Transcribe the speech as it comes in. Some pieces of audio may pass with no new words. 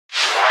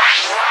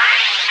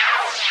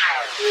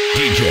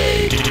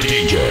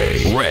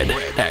DJ Red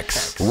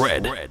X,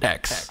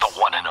 the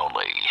one and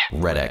only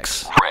Red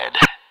X.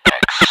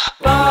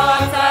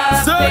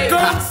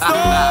 Sekon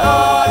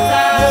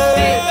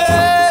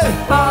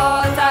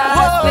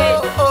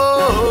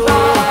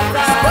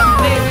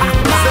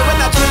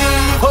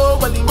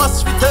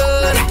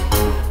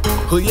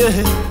oh yeah.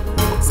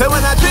 So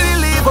when I truly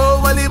leave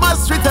home, well, he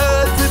must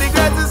return to the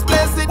greatest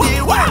place in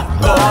the world.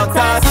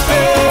 Water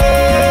Spain.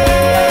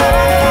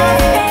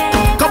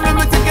 Come let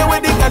me take you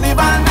with the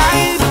carnival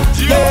night.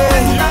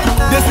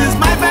 Yeah, this is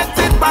my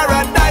vetted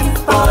paradise.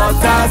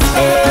 Water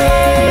Spain.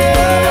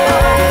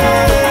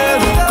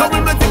 Come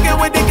let me take you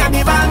with the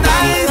carnival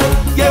night.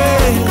 Yeah,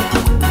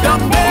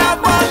 don't be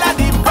up all of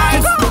the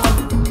vibes.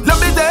 Let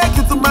me take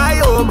you to my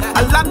home,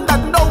 a land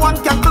that no one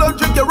can close.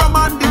 Drink your rum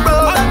on the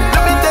road.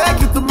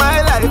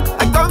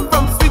 I come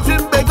from sweet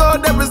Timeka,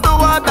 there is no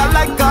other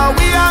like her.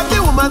 We have the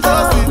woman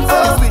so sweet,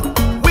 so sweet.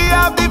 We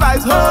have the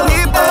vibes,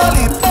 holy,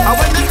 holy. And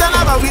when they tell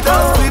about we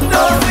don't sleep,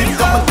 don't sleep.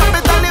 Come on, keep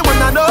it only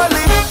one and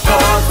only.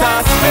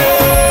 Water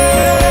Spain.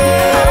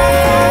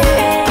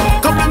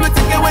 Come let me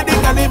take you with the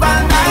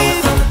carnival night.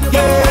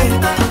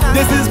 Yeah,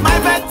 this is my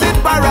vetted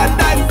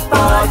paradise.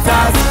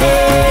 Water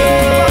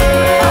Spain.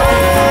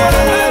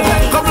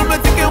 Come let me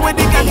take you with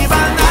the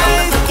carnival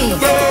night.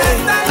 Yeah,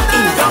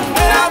 don't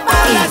be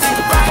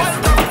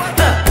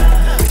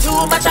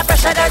much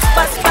pressure that's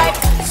bust pipe,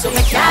 so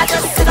me can't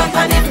just sit up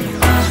on him.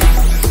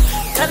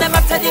 Tell them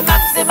up to the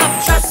maximum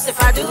trust. If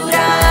I do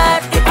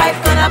that, the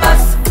pipe gonna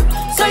bust.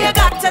 So you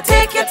got to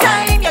take your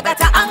time, you got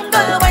to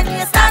angle when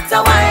you start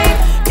to whine.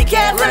 Be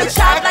careful, it's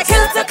sharp like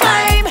hill to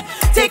climb.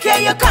 Take care,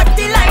 you cut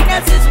the line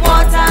as it's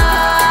water.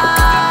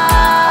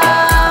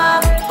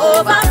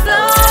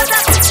 Overflow,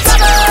 that's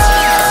trouble.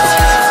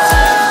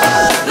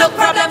 Look,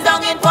 problem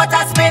down in Port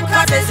of Spain,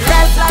 cause it's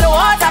less like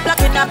water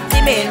blocking up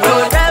the main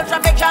road.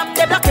 Traffic jam,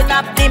 they blocking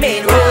up the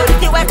main road.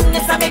 The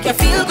wetness will make you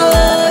feel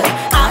good.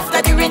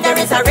 After the rain, there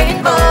is a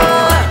rainbow.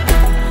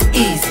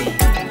 Easy,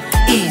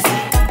 easy,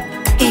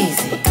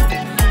 easy,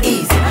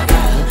 easy, my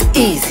girl.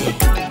 Easy,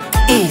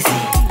 easy,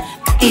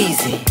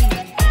 easy.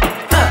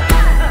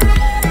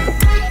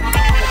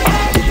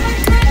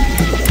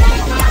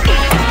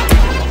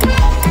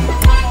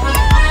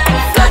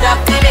 Flood up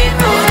the main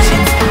road.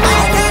 I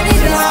don't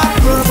need love,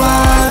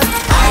 provide.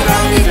 I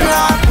don't need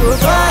love,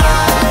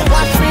 provide.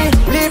 Watch me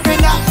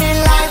living up me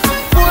life.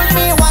 Fool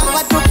me once,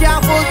 but you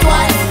can't fool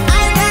twice.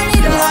 I don't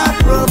need love,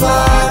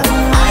 provide.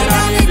 I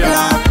don't need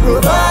love,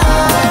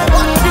 provide.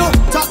 Watch you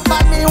talk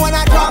about me when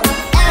I drop.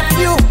 F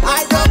you,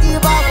 I don't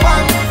give a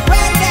fuck.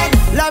 Well then,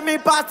 let me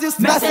pass this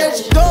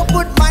message. Don't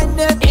put my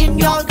name in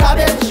your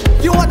garbage.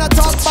 You wanna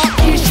talk about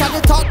Ish and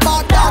you talk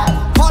about that.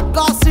 Hot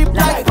gossip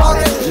like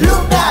forest.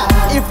 Look that,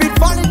 if it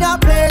fall in your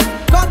plate,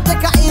 come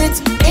take a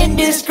hit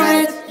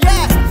indiscreet.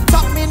 Yeah,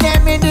 talk me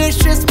name in the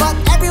streets, but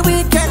every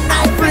weekend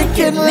I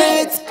freaking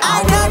late.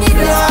 I don't need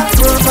love,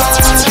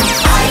 provide.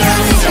 I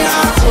don't need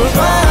love,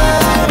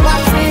 provide.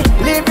 Watch me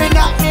living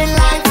up me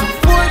life.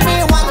 Fool me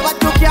once, but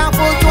you can't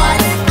fool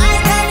twice. I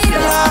don't need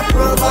love,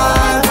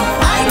 provide.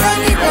 I don't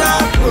need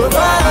love,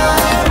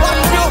 provide.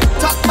 Watch you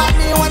talk about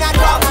me when I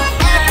drop.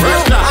 F you,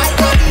 I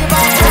don't give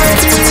a fuck.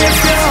 Baby,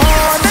 if you're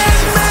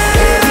haunting me,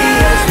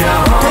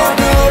 turn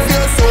off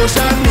your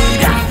social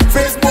media.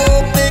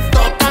 Facebook,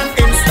 TikTok, and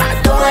Insta.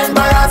 Don't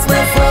embarrass me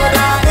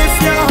further. If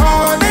you're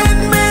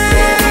haunting me,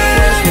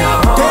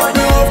 turn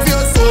off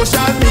your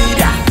social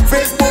media.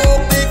 Facebook,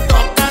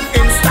 TikTok, and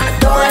Insta.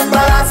 Don't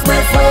embarrass me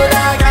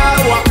further, girl.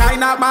 What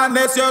kind of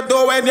madness you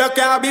do when you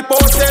can't be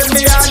posting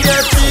me and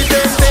you're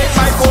cheating? Take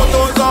my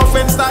photos off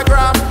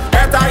Instagram.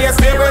 Better you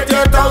stay with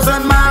your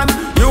 1,000 man.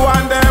 You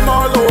and them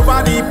all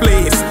over the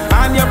place,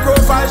 and your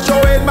profile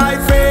showing my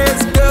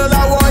face. Girl,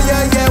 I want you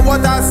hear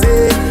what I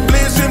say.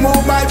 Please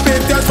remove my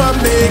pictures from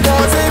me.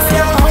 Cause if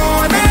you're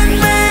haunting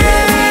me,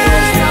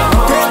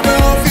 turn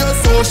off your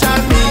social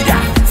media.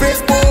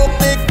 Facebook,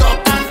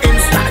 TikTok, and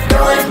Insta.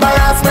 Don't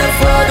embarrass me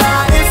further.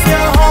 If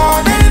you're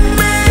haunting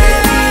me,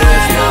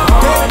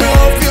 turn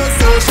off your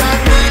social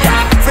media.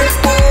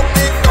 Facebook,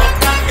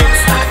 TikTok, and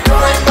Insta.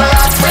 Don't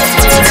embarrass me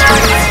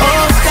further.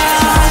 Oh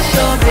gosh,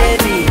 oh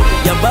baby,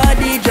 your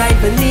body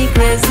driving me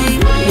crazy.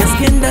 Your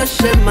skin does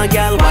shit, my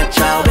girl, watch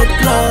out with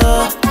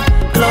glow,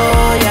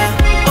 glow, yeah.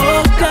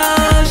 Oh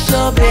gosh,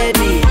 oh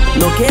baby,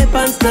 no cape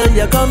and still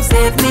you come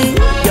save me.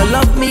 You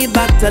love me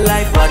back to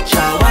life, watch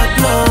out, what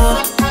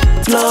glow,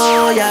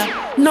 glow,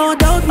 yeah. No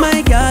doubt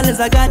my girl is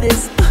a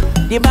goddess,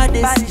 the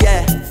baddest,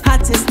 yeah.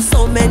 Hottest,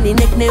 so many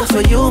nicknames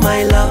for you,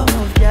 my love,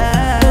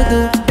 yeah.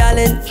 Doodoo,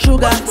 darling,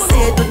 sugar,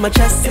 say it with my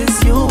chest,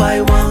 it's you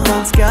I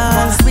want,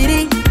 girl.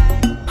 Sweetie,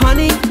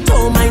 honey,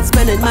 don't mind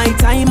spending my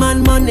time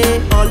and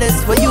money. All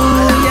this for you,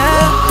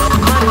 yeah.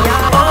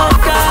 Oh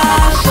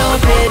gosh, oh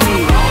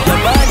baby, your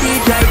body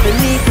driving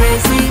me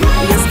crazy.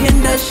 Your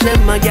skin does shit,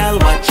 my girl,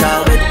 watch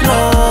out with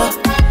glow,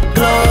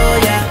 glow,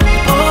 yeah.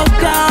 Oh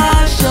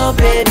gosh, oh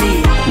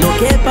baby, no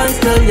cape and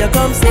still you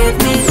come save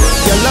me.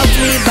 You love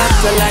me back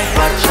to life,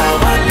 watch out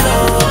with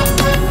glow,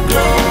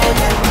 glow,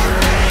 yeah.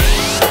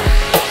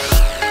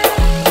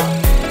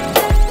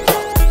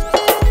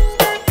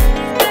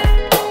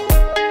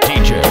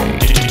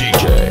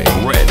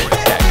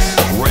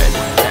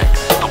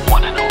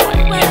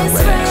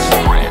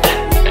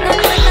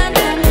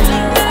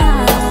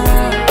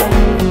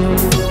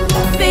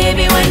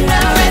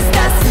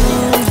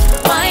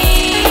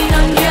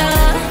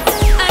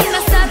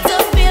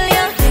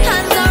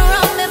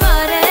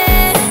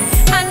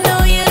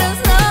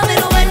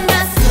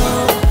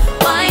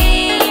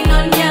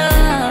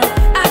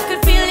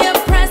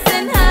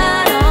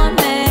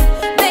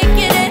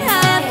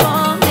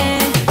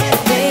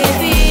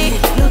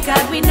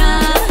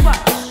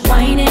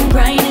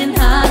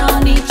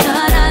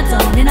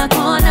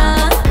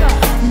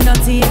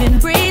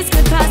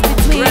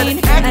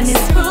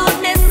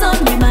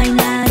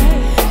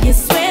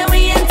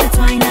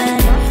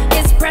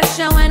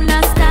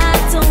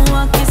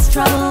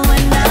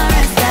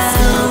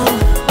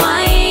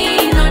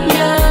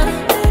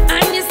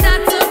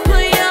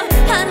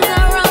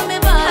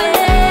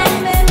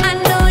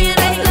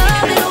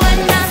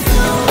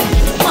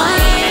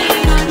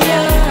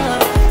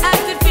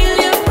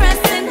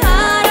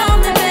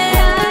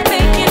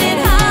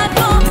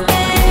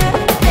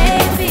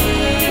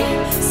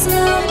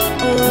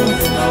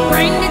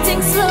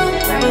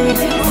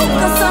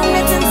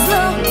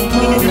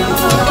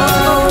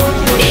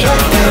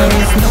 There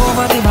is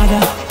nobody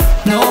better,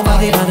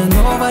 nobody better,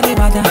 nobody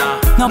better,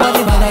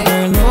 nobody better,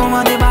 girl,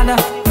 nobody better,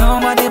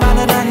 nobody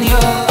better than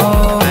you.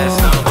 There's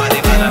nobody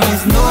better. There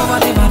is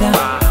nobody better,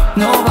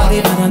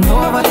 nobody better,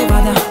 nobody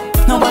better,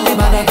 nobody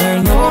better, girl,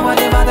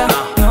 nobody better,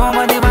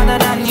 nobody better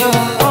than you.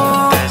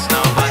 There's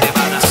nobody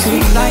better.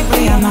 Sweet like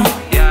Rihanna,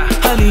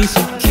 Yeah.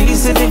 Alicia,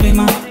 Keys to the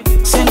Bima,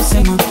 Sim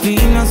Simma,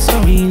 Venus,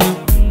 Serena,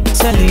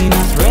 Selena,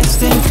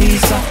 rest in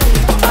peace.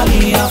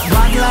 Aliyah,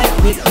 bad like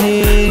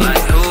Whitney,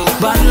 Like who?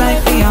 bad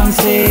like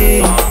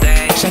Beyonce. All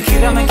day.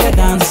 Shakira make you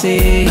dance,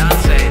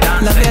 Dance.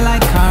 love you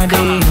like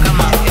Cardi.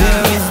 Come on, yeah.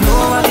 There is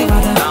nobody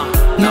better,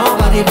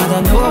 nobody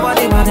better,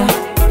 nobody better,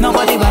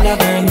 nobody better,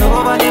 girl,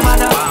 nobody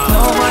better,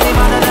 nobody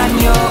better than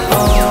you.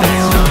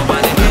 There's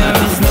nobody There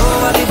better. is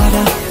nobody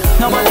better,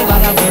 nobody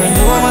better, girl,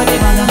 nobody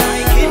better,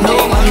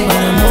 nobody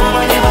better,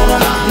 nobody better,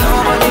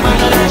 nobody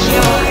better than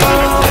you.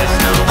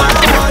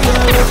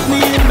 Look me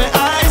in my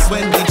eyes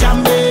when we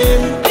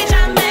jamming.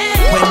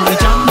 When we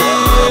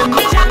jamming.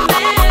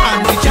 And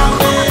we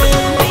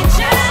jamming.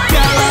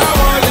 Girl, I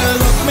want you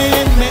look me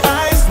in my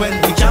eyes when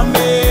we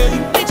jamming.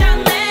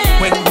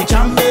 When we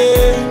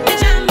jamming.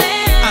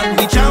 And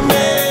we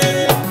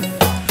jamming.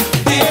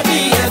 Baby,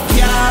 you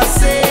can't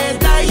say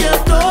that you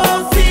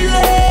don't feel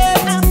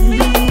it.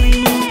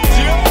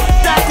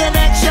 That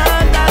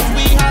connection that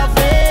we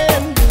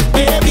having.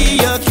 Baby,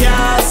 you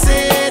can't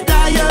say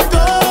that you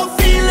don't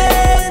feel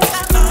it.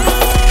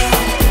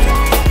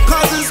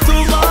 Cause it's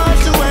too much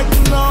to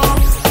ignore.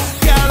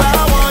 Girl,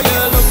 I want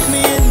you look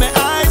me in my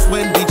eyes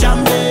when we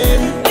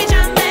jamming.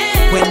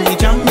 When we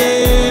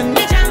jamming.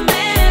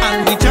 And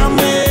we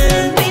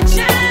jamming.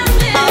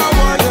 I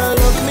want you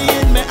look me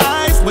in my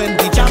eyes when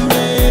we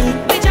jamming.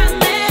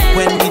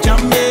 When we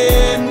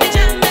jamming.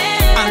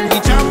 And we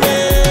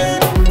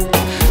jamming.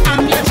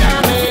 And you're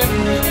jamming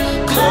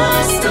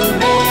close to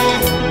me.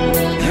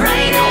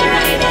 Right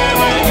there,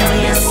 where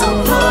you're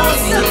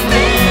supposed to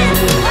be.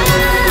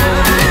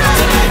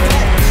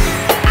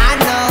 I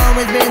know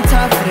it's been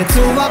tough for the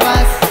two of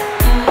us,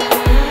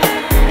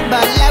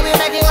 but let me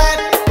make it work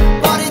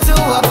for the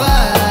two of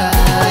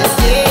us.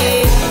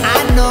 Yeah, I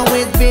know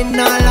it's been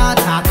a lot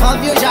of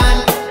confusion,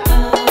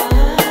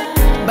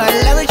 but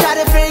let me try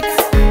to fix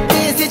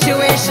this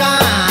situation.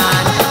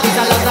 It's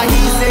a lot of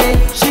he say,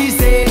 she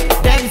say,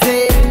 them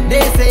say,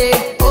 they say,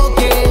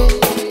 okay.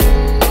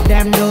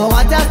 Them don't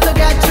want us to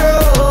get through.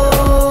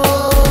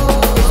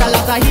 It's a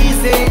lot of he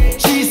say,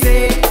 she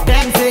say,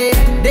 them say,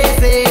 they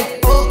say,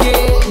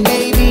 okay.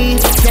 Maybe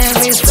can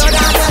we slow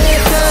down a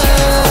little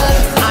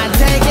and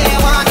take it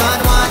one on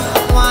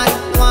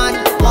one,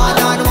 one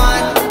on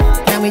one.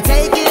 Can we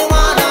take it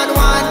one on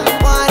one,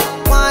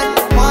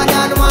 one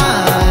on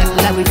one?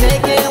 Let me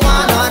take it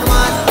one on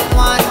one,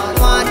 one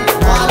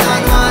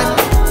on one.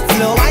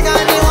 Slow wine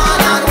on me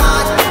one on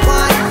one,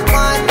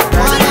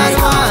 one on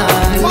one.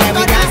 Let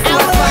me dance to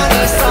a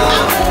funny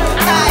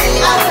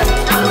song.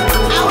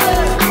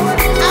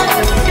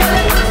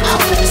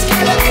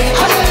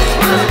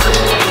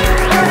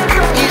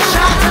 It's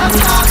shot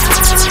o'clock.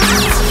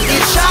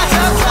 It's shot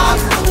o'clock.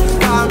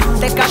 Come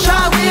take a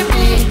shot with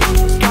me.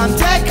 Come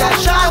take a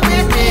shot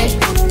with me.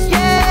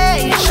 Yeah,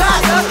 it's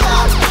shot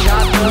o'clock.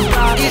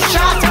 It's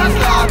shot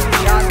o'clock.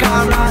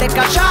 Come take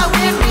a shot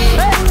with me.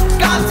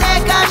 Come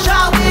take a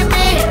shot with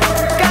me.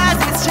 'Cause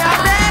it's your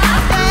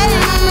birthday.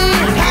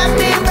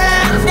 Happy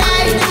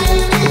birthday.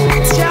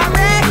 It's your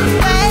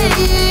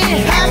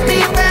birthday. Happy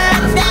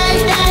birthday.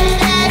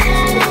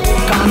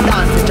 Come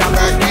dance with your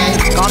birthday.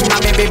 Come now,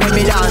 baby, make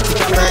me dance with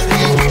your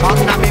birthday.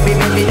 Come now, baby,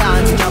 make me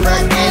dance with your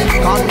birthday.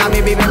 Come now,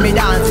 baby, make me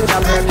dance with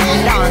your birthday.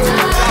 Dance with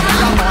your birthday.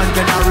 Come on,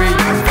 January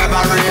and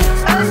February.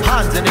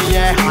 Hands in the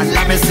air and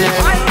let me see.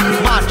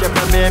 March up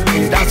for me,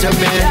 dance with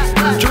me.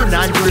 June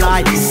and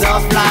July, so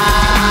fly.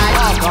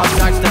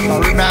 August, September,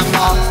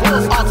 remember.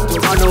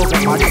 October,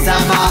 November,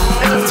 December.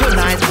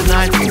 Tonight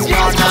is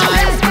your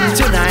night.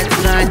 Tonight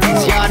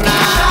is your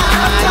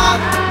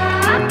night.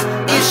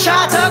 It's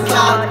shot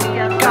o'clock.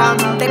 Come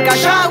take a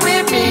shot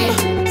with me.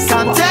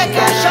 Come take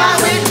a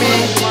shot with me.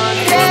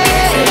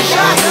 Yeah, it's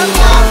shot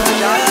o'clock.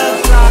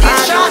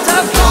 It's shot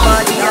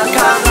o'clock.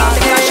 Come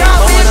take a shot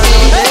with me.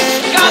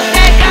 Come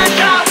take a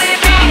shot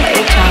with me.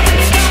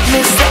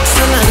 Miss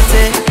Excellent,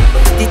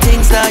 the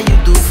things that you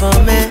do for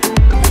me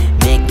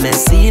make me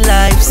see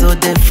life so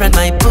different.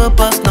 My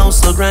purpose now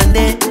so grand.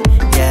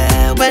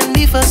 Yeah, when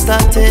we first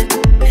started,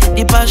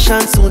 the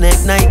passion soon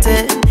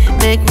ignited.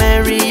 Make me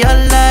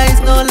realize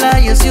no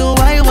lies, you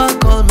I want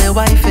call me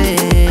wifey.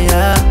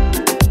 Yeah.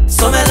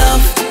 So my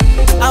love,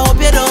 I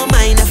hope you don't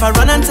mind if I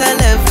run and tell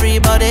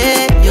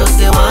everybody you're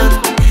the one.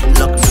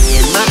 Look me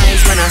in my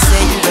eyes when I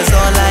say you is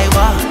all I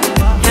want.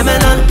 Yeah,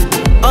 man,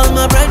 all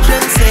my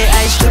brethren say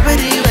I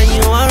stupidity when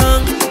you are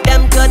wrong.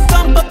 Them could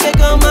pump up, they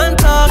come and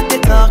talk the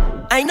talk.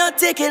 I not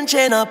taking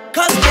chain up,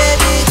 cause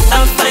baby,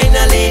 I'm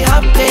finally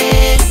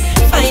happy.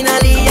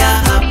 Finally, yeah,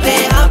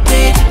 happy.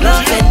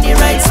 Loving the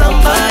right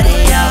somebody,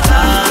 yeah,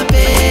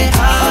 happy.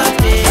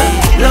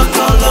 Look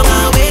how long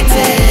I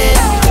waited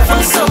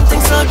for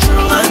something so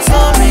true and so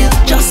real.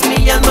 Just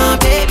me and my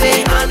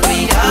baby, and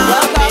we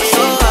happy.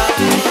 So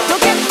happy.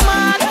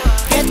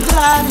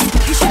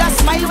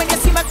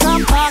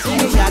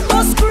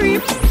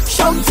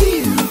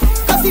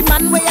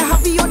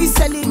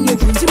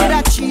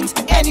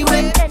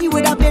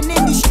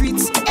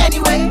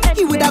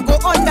 go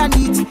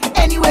underneath.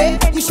 Anyway,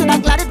 you should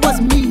have glad it was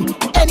me.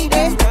 Any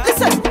day,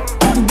 listen.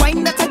 The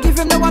wine that I give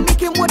him now I make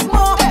him want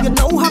more. You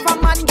know have a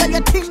man that you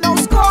think no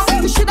score.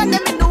 You should have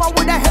let me know I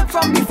would have helped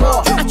from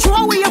before. I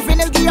throw away your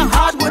vinyl, give you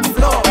hardwood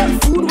floor. The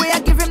food where I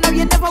give him now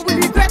you never will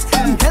regret.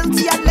 You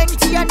healthy and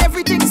lengthy and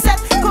everything set.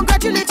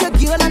 Congratulate your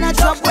girl and a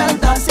job well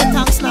done. Say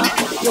thanks now,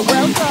 you're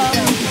welcome.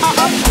 I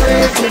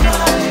upgrade your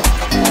mind.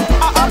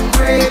 I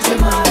upgrade your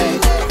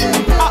mind.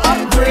 I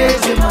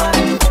upgrade your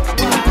mind.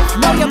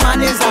 Now your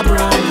man is a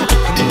brand.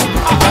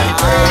 I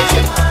upgrade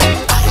your mind.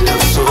 I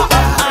love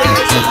Soca. I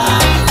upgrade your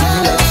mind. I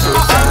love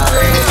Soca.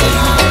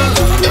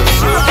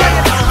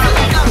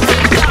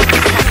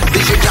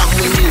 This is jam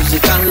with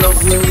music and love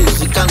with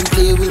music and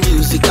play with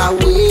music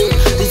away.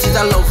 This is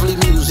a lovely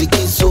music,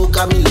 it's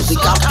soca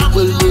music and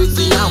people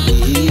working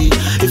away.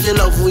 If you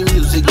love with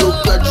music,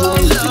 don't judge with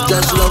music,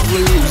 just love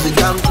with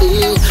music and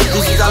play.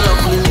 This is a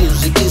lovely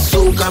music, it's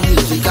soca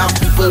music and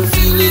people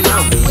feeling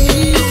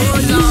away.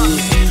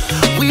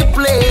 We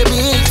play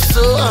big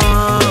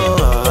song,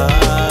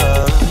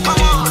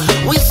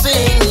 we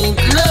sing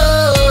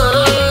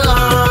love.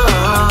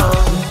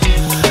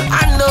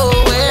 I know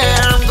where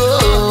I'm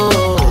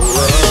going,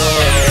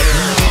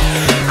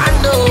 I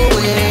know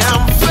where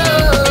I'm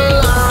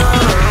from.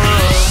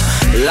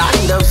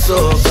 Land of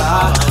soca,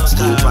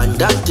 Steve and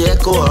that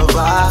take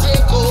over.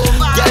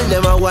 Tell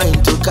them I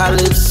want to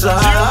calypso.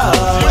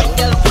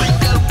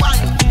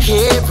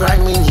 Hey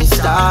Prime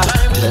Minister,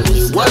 tell me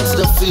what's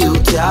the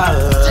future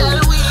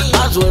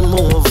as we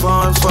move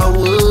on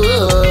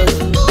forward.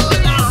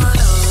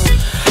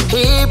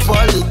 Hey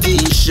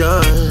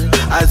politician,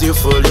 as you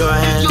fold your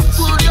hands,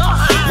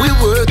 we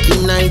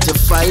working 9 to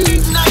 5,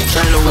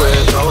 trying to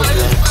work out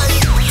that.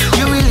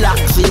 You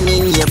relaxing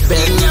in your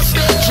Benz,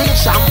 drink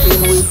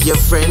champagne with your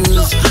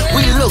friends.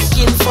 We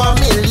looking for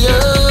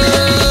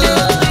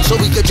millions, so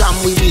we can jam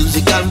with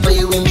music and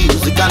play with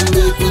music and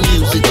make with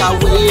music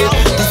away.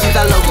 This is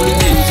a lovely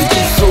music,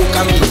 it's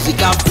soca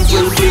music and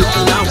people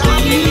breaking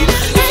away.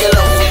 If you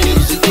love the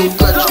music, you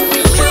got your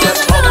music,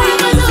 just pop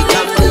with music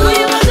and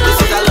play. This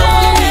is a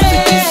lovely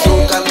music, it's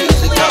soca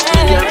music and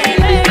people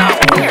breaking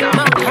away.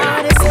 My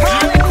heart is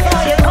calling for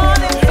you,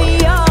 calling for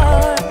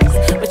yours,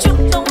 but you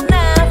don't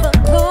have a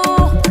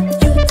clue.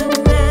 You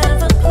don't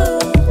have a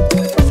clue.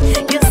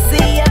 You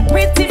see a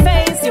pretty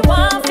face, you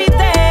want to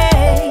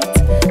date,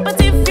 but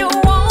if you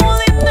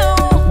only knew,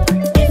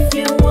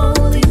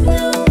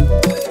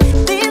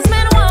 these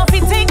men want to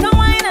take a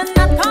wine and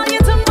not call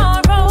you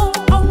tomorrow.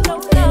 Oh no,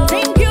 no.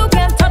 Think you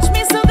can touch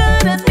me so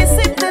good and miss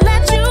it to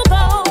let you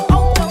go.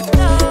 Oh no,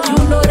 no. You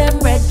know them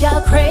red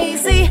gal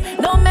crazy,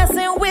 no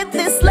messing with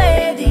this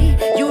lady.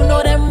 You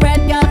know them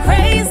red gal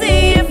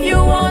crazy. If you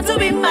want to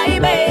be my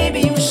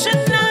baby, you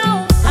should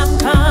know I'm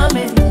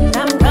coming,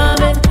 I'm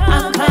coming,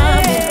 I'm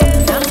coming,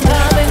 I'm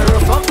coming.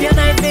 Rough up your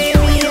night,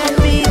 baby, and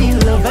be the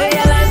love of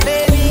your life,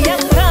 baby.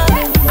 I'm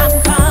coming, I'm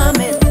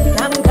coming,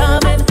 I'm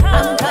coming,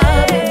 I'm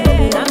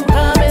coming, I'm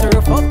coming.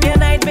 Rough up your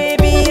night,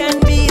 baby, and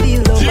be the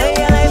love of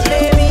your life,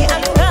 baby.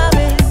 I'm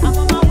coming, I'm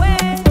on my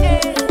way.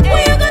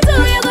 What you gonna do?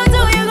 You gonna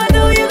do? You gonna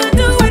do? You gonna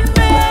do with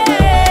me?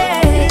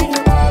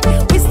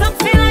 We stop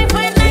feeling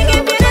when I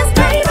give you this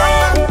baby.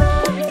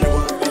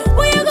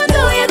 What you gonna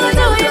do? You gonna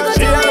do? You gonna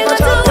do? You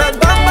gonna do with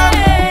me?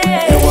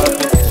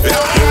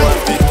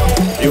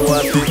 You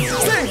want the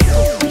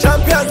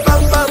champion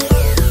bam bam.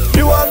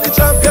 You want the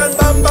champion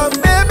bam bam,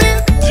 baby.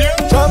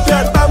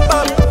 Champion bam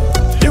bam.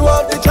 You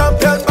want the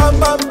champion bam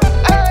bam.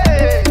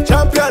 Hey,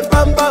 champion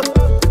bam bam.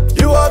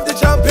 You want the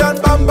champion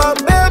bam bam,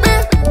 baby.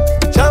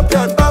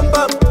 Champion bam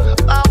bam.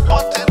 I'm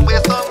putting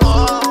with some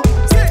more.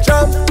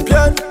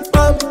 Champion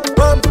bam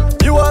bam.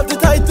 You want the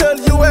title,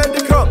 you wear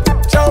the crown.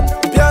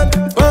 Champion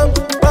bam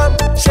bam.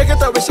 Shake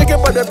it up, we shake it,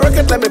 but they break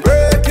it, let me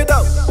break it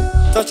down.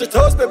 Touch your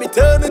toes, baby,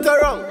 turn it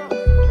around.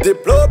 The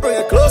blow, bring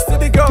it close to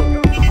the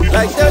ground.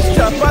 Like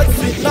Destra,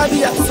 Patrice,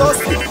 Nadia, so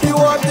sweet. You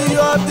want the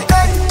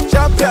hey,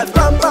 champion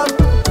bam bam.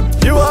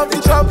 You want the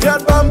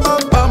champion bam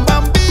bam bam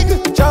bam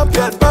big.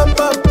 Champion bam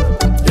bam.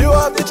 You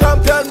want the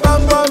champion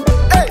bam bam.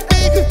 Hey,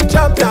 big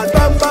champion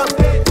bam bam.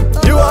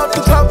 You want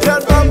the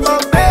champion bam bam,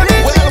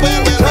 baby.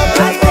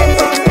 Champion bam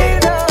bam.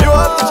 You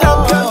want the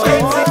champion bam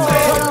bam.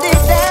 From the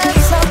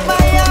depths of my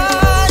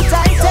heart,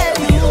 I tell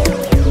you,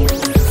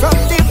 from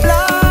the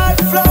blood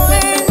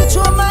flowing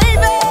through my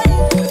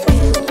veins,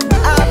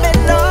 I'm in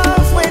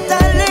love with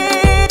a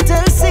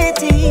little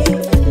city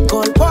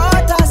called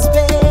Port of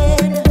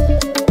Spain.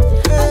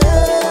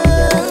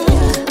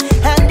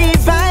 And the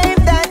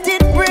vibe that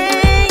it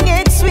brings,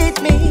 it's sweet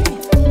me.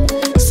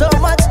 So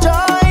much joy,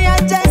 I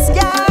just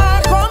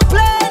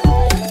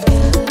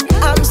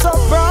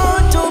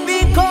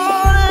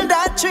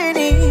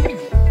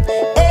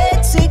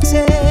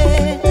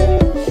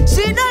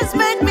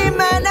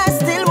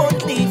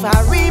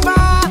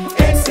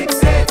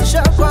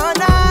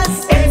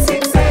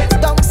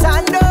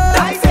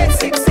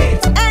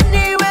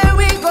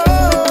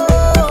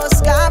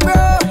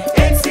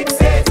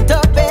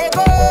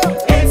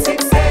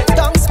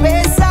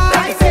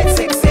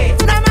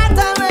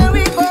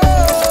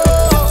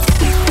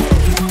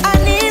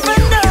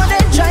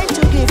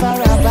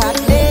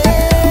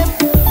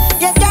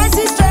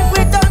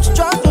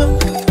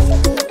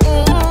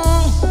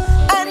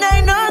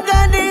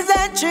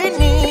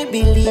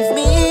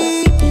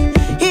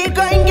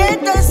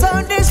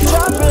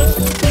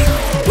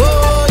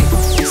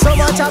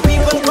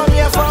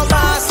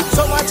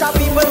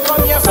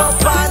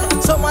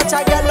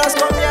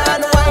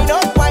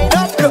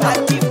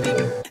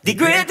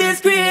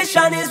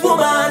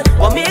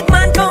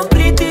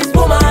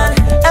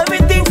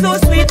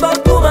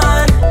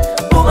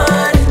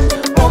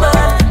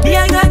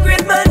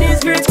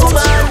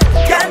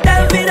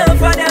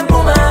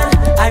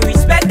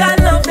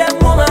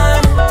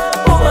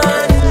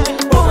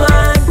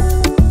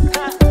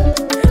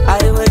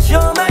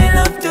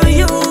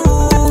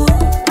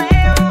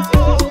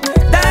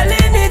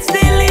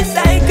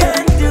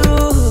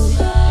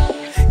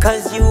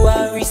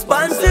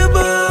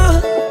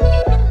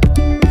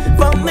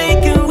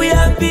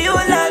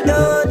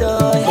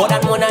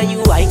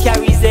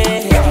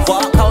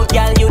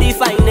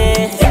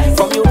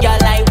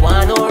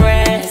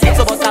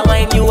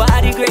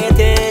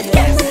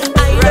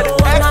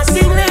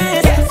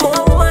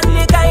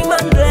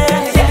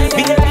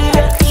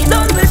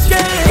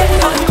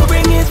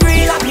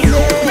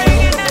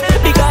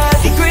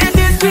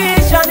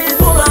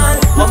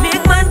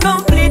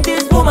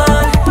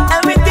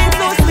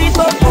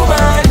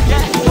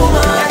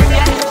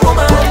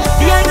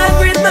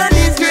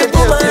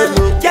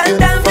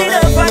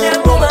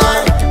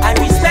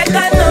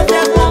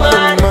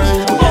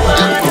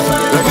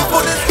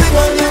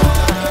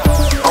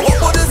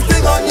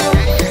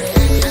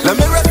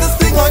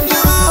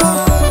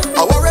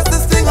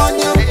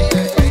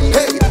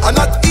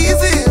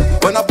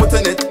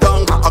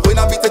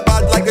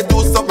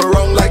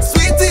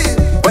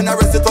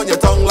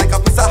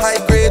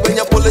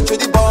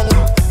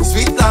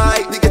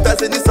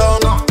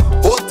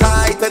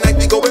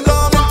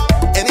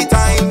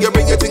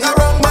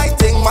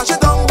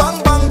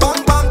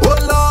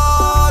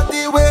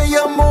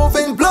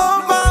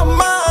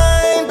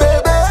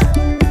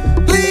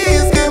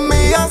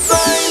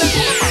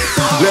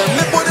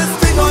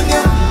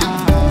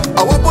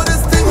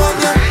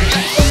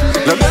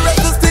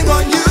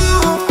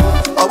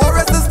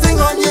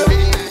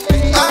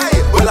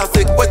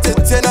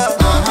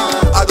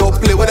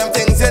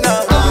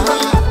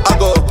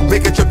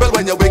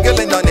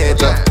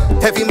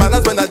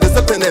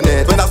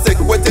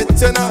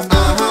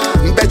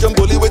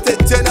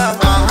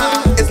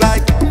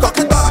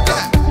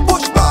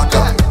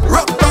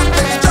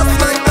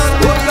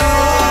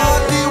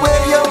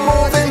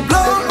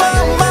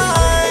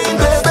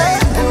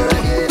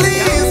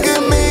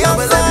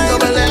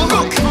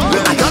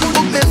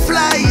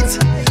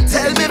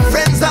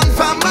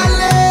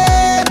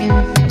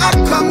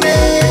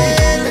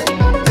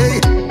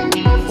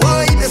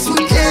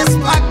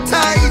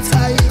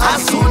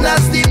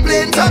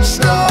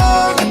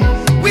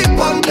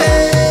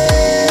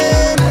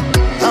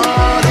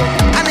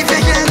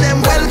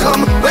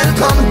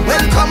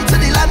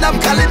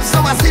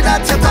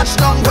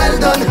touchdown. Well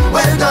done,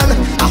 well done.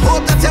 I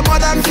hope that you're more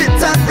than fit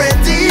and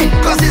ready,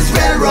 cause it's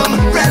real rum,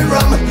 real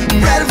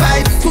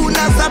vibe. Soon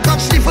as I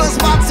touch the first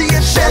party,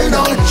 it's shell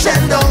down.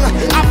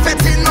 I'm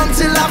fetting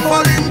until I'm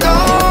falling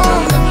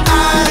down.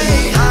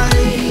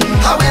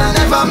 I will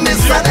never miss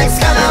the next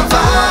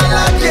carnival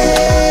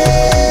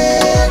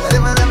again.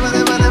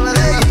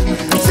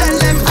 Tell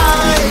them I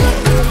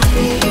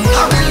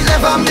will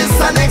never miss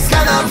the next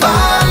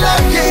carnival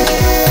again.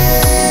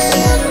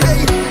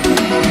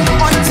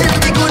 Until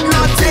the good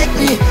Lord take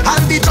me,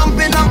 I'll be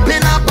jumping up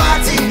in a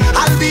party.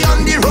 I'll be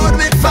on the road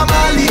with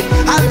family.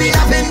 I'll be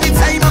having the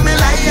time of my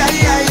life.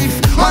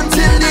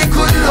 Until the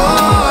good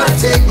Lord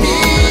take me.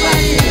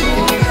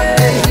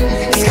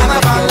 It's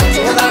carnival.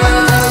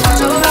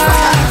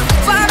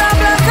 Father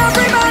bless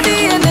everybody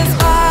in this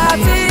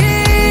party.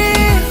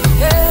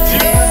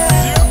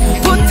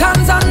 Put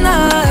hands on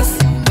us.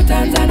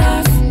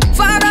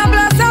 Father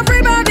bless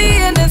everybody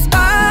in this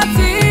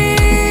party.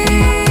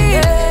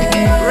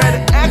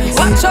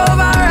 Watch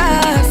over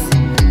us.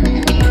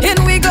 In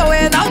we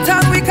going out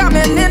and we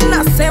coming in.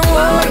 I say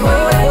whoa,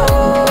 whoa,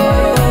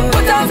 whoa.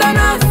 Put hands on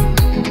us.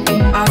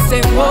 I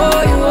say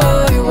whoa,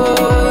 whoa,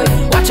 whoa.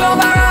 Watch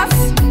over us.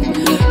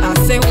 I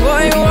say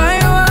whoa, whoa,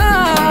 whoa.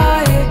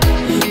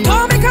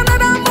 Don't make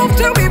another move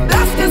till we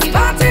blast this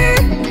party.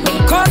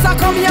 Cause I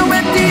come here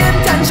with the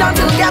intention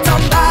to get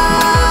on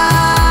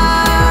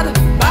bad.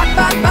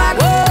 Bad,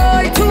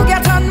 boy, to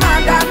get on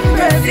mad and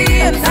crazy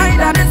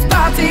inside of this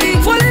party.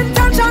 Full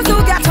intention to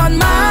get on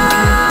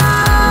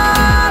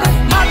mad.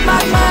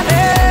 Mad,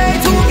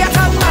 hey, to get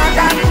on mad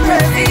and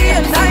crazy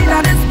inside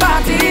of this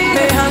party.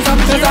 Lay hands up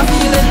cause I'm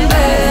feeling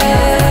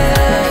blessed.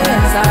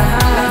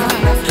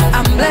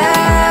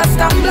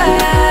 I'm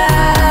blessed.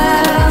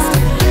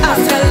 I'm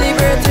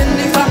celebrating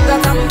the fact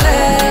that I'm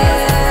blessed.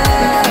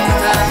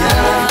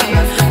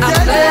 I'm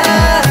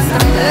blessed.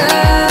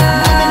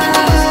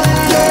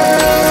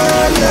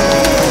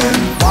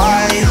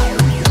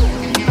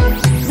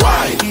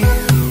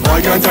 Why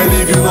can't I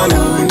leave you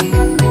alone?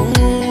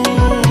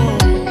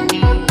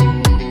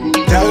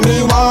 Tell me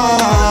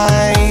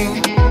why?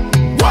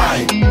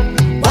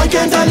 Why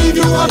can't I leave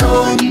you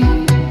alone?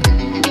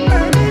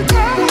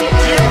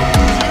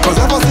 Cause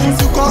ever since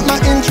you caught my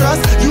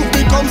interest, you've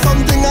become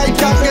something I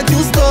can't get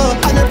used to.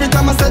 And every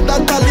time I said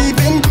that I'm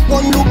leaving,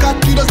 one look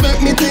at you just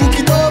make me think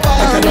it over.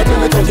 I cannot do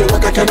without your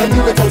work, I cannot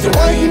do without your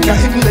wine.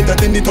 Can't even let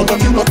that in the thought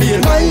of you not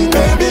being mine,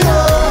 baby, oh.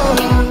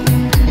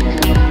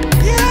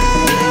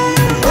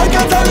 Why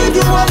can't I leave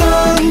you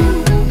alone?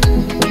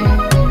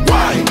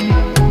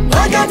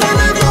 Why can't I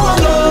leave you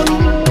alone?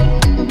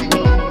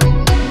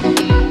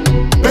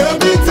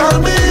 Baby, tell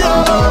me, oh.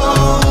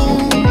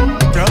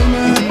 Tell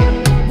me.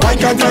 Why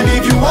can't I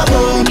leave you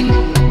alone?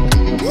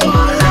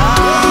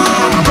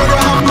 Girl, you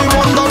have me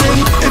wondering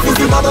if it's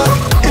the bubble,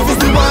 if it's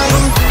the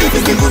wine, if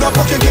it's the good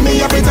fuck you give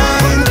me every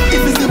time.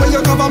 If it's the way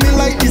you cover me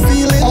like the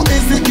ceiling, or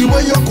is it the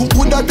way you cook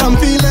good that I'm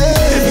feeling?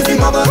 If it's the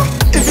bubble,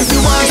 if it's the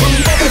wine,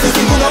 if it's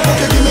the good fuck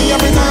you give me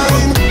every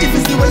time. If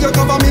it's the way you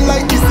cover me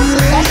like the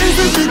ceiling, or is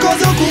it because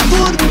you cook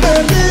good,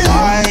 baby?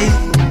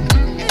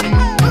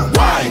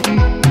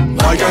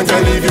 Why can't I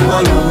leave you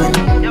alone?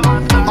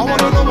 I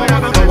wanna know, I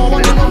wanna know, I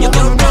wanna know. You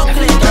go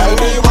Brooklyn. Tell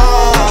me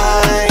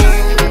why?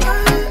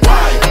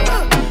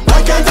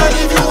 Why can't I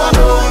leave you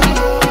alone?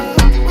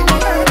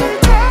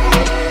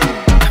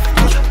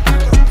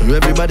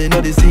 Everybody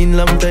know the scene,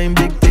 long time,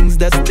 big things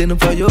destined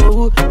for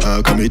you.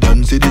 Come me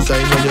done, see the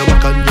sign on your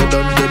back and you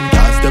done them,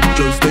 can't step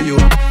close to you.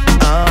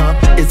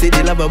 Is it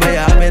the love away you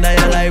have in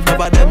your life,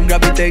 none of them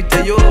gravitate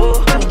to you.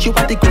 You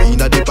are the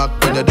queen of the back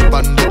when you're the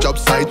on the job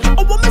site.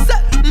 Oh, what me say?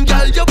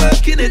 Girl, you're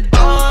working it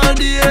all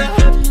day,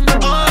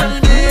 all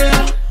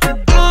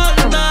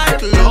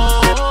night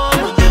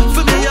long.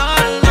 For me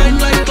all night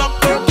like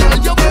clockwork. Girl,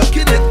 you're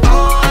working it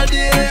all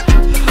day.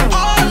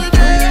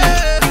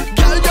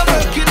 Girl, you're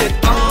working it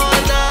all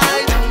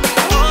night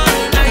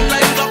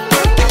like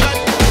clockwork.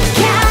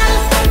 Girl,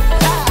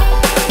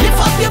 lift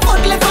up your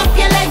foot, lift up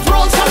your legs,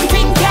 roll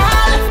something,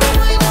 girl.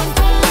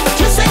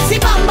 You sexy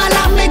bamba,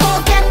 let me go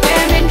get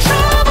them in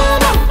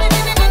trouble.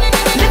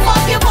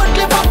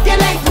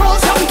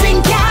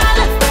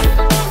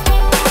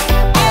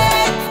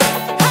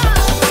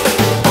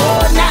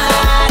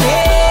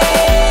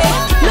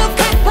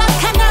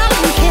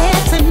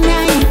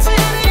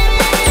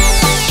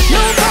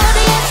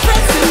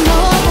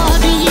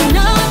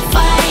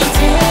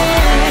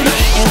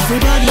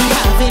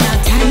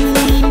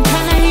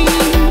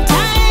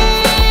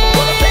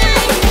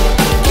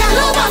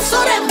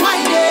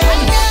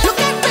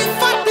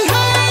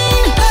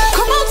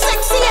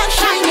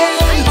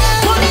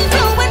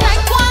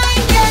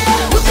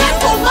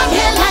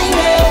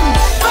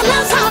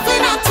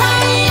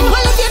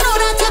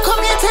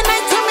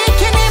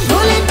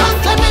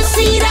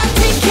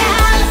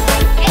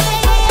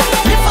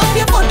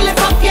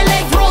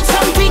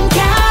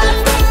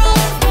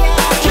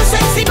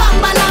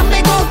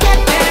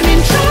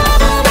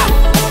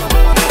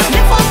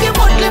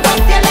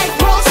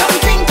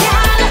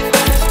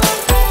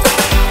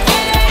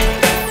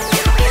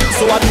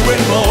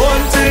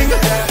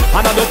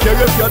 care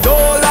if you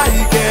don't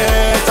like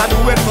it. I do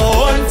it my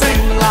own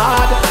thing,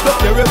 lad. Don't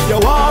care if you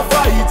want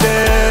fight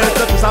it.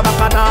 The piece of my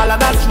canal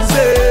and that's she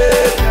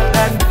said.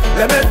 And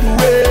let me do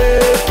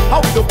it.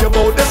 How we don't care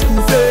about the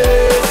school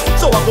face.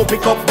 So I go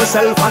pick up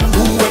myself and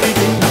do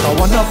anything that I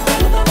wanna.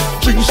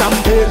 Drink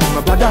champagne with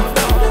my brother.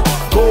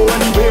 Go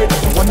anywhere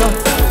that I wanna.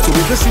 So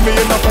if you see me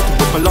in a party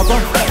with my lover,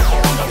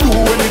 do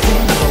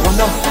anything that I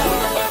wanna.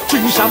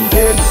 Drink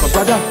champagne with my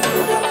brother.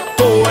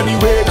 Go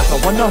anywhere that I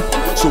wanna.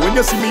 So when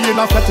you see me in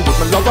a party with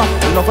my lover,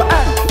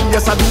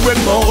 yes I do it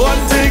my own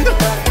thing.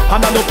 And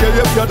I don't care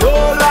if you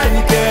don't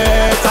like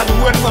it. I do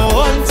it my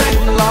own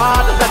thing,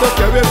 Lord. I don't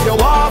care if you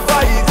want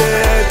fight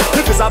it.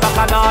 If it's a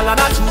bacchanal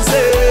and I choose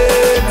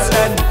it,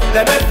 then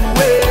let me do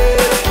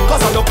it.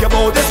 Cause I don't care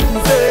about this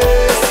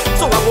face.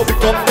 So I go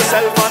pick up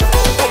myself and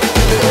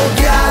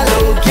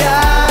oh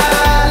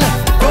girl,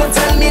 don't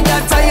tell me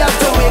that I have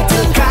to wait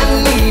till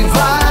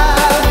carnival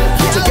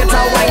to get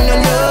a wine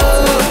on you.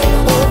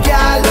 Oh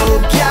girl,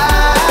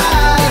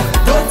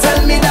 don't tell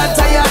me that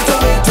I have to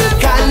wait till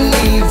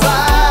carnival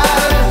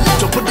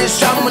to put this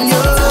charm on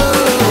you.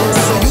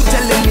 So you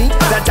telling me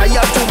that I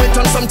have to wait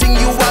on something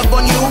you have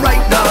on you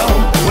right now,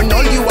 when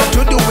all you have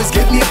to do is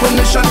give me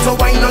permission to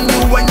wine on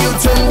you when you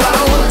turn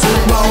round.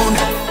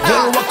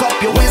 Girl, walk up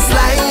your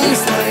waistline,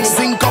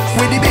 sync up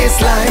with the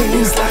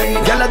baseline.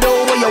 Girl, I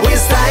don't want your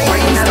waistline.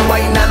 Wine and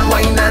wine and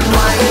wine and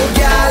wine.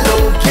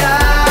 Oh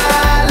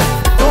girl,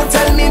 don't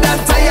tell me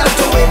that I have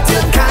to wait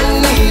till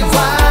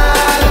carnival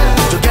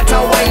to get a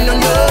wine on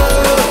you.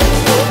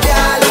 Oh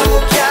girl,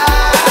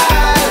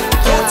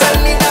 don't tell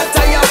me that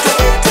I have to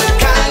wait till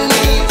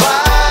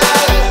carnival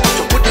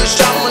to put this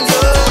charm on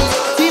you.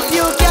 If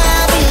you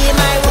can't be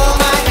my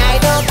woman, I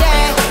don't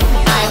care.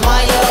 I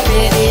want you to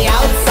be the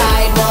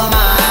outside woman.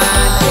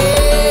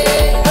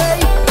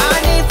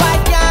 And if I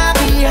can't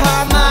be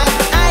her man,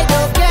 I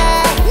don't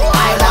care.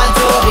 I want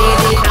to be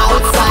the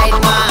outside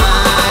man.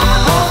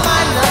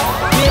 Woman,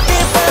 me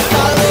people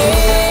call me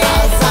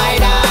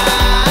outsider,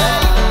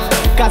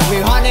 cause we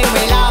honey,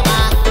 we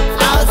lover,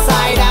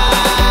 outsider.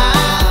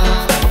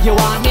 You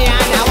want me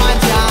and I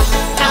want ya,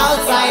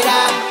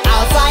 outsider,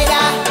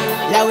 outsider.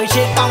 Let we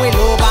shake and we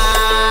lover,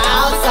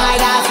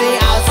 outsider, say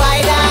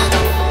outsider.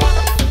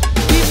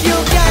 If you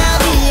can't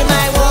be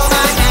my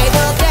woman, I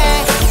don't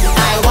care.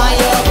 I want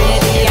you to be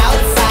the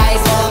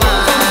outside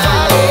woman.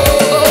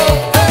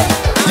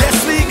 yes,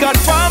 we got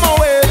far more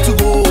way to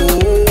go.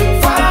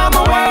 Far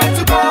more way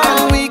to go.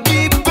 And we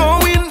keep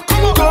going,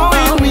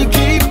 we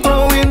keep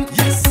going.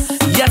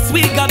 Yes,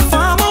 we got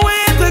far more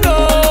way to go.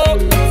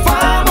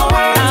 Far more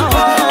way to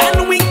go.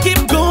 And we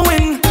keep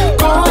going,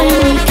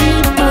 we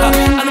keep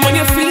going. And when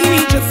you feel me,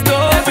 just go.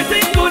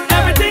 Everything good,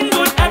 everything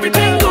good,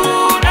 everything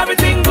good,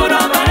 everything good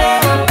on my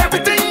head.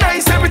 Everything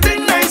nice,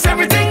 everything nice,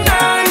 everything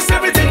nice,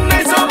 everything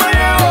nice on my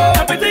own.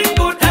 Everything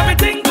good,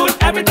 everything good,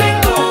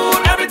 everything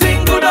good,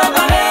 everything good on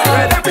my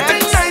head.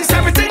 Everything nice,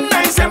 everything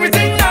nice,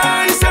 everything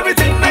nice,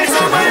 everything nice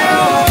on my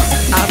own.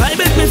 I vibe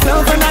with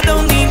myself and I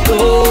don't need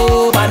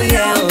nobody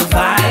else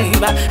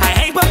vibe. I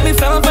hype up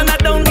myself and I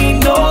don't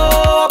need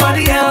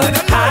nobody else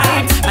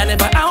hype. And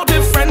if I'm out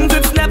with friends,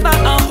 it's never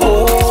a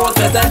horse,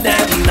 it's a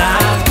dead now.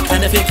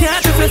 And if you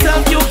can't trust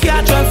yourself, you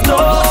can't trust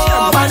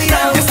nobody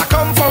else. Yes, I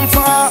come from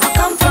far.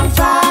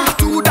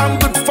 Too damn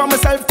good for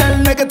myself, tell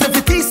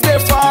negativity stay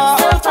far.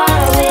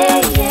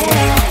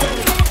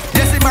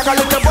 Yes, if I got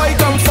little boy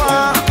come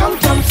far.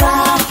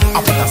 I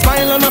put a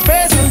smile on my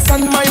face and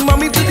send my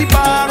mommy to the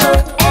bar.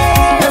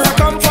 Yes, I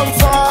come from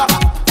far.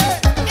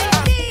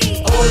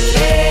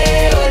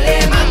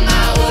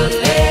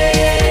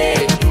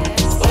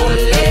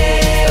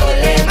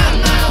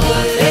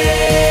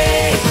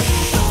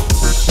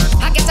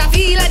 I get a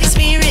feel of the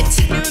spirit,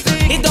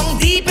 it down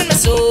deep in my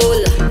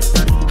soul.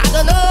 I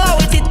don't know how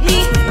it hit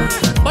me,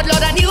 but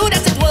Lord, I knew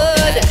that it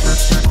would.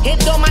 It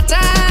don't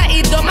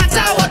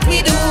matter what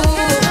we do.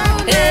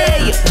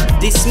 Hey,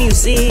 this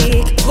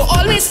music will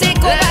always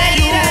take over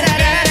you.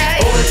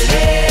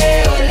 Ole,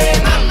 ole,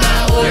 mama,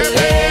 ole.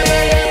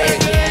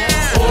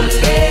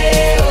 Ole,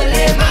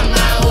 ole,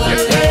 mama, ole.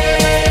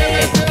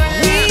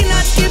 We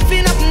not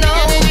giving up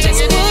now,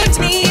 just put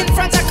me in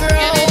front of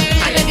crowd.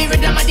 And let the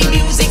rhythm of the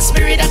music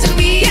spirit that in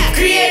we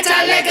create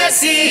a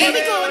legacy. Here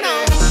we go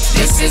now.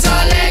 This is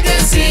our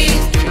legacy.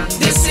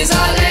 This is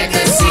our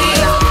legacy.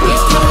 We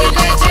do it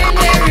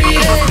legendary,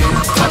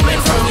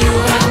 coming from you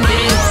and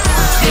me.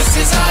 This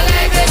is our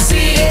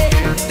legacy.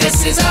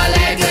 This is our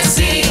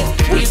legacy.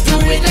 We do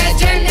it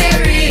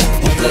legendary.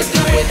 Who could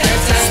do it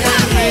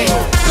legendary?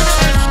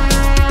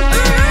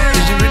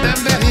 Did you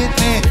remember hit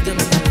me?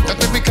 That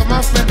when we come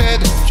off my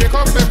bed, shake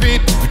off my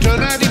feet, we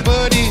turn on the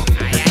body.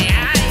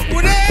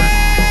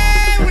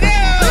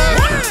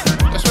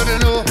 That's what I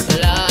know.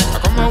 I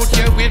come out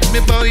here with me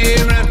boy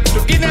here and to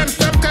give them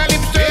some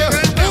calypso.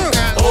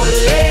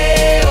 Ole,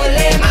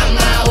 ole,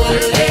 mama, ole.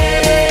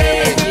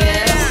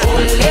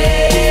 Ole,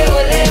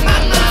 ole,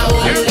 mama,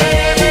 ole.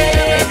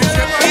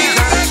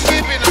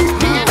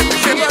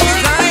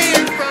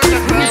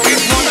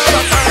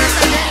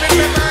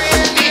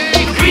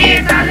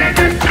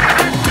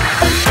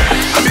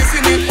 I'm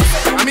missing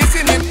it.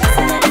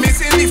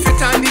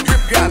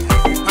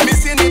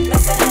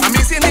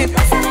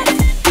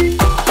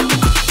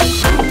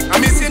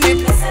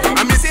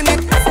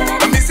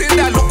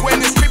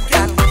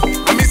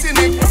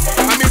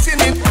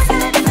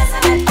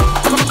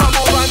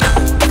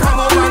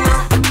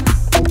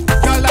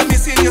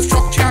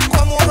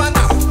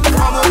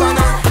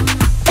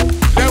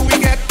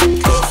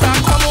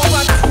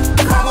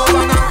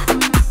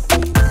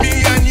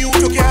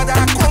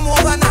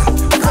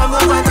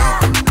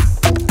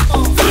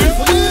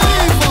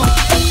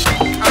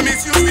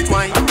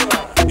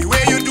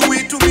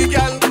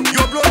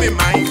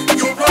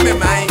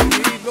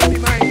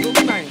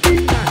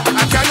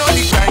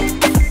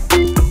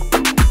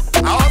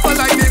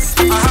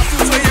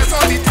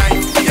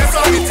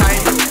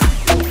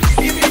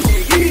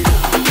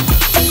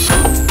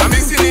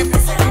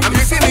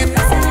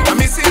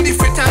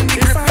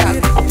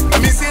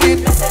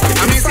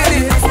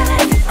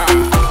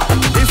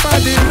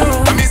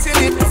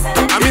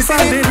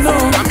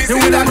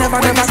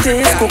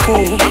 taste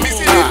cocoa.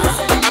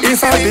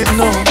 If I did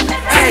know,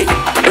 hey,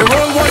 the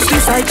role was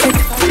this side chick.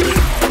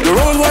 The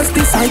role was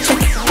this side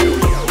chick.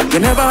 You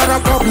never had a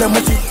problem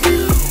with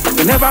it.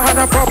 You never had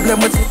a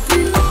problem with it.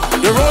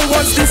 The role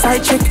was this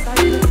side chick.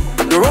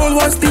 The role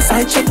was this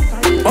side chick.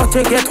 But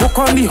you get hooked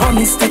on the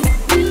honey stick.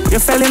 You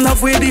fell in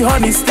love with the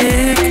honey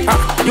stick.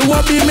 You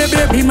want be my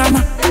baby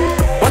mama,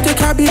 but you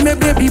can't be my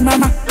baby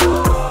mama.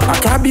 I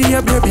can't be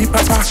your baby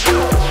papa.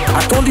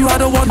 I told you I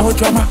don't want no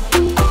drama.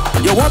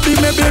 You want be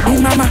my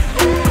baby mama,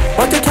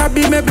 but you can't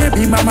be my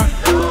baby mama.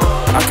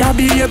 I can't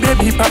be your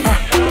baby papa.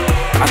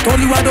 I told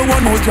you I don't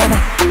want no drama.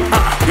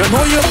 You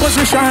know your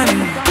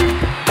position.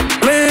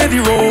 Play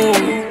the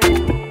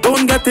role.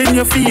 Don't get in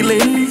your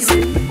feelings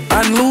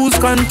and lose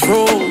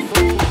control.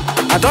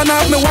 I don't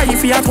have my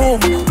wifey at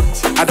home.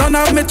 I don't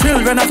have my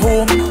children at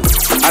home.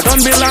 I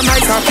don't build a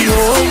nice happy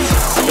home.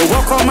 They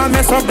walk on my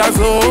mess up that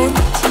zone.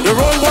 The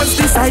role was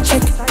this side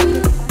chick.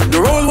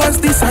 The role was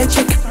this side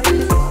chick.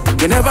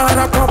 You never had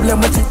a problem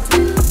with it.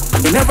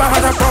 You never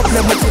had a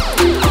problem with it.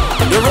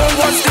 The role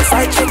was this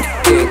side chick.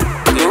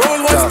 The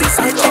role was this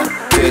side chick.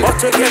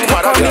 But you get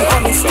hooked on the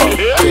honey stick.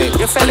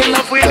 You fell in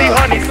love with the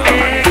honey stick.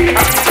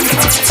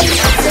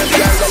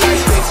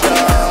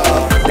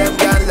 Them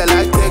girls they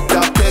like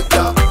TikTok,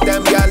 TikTok.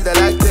 Them girls they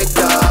like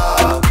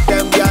TikTok.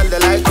 Them girls they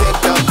like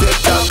TikTok,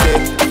 TikTok.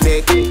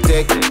 Tick, tick,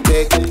 tick,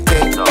 tick,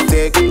 tick,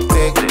 tick,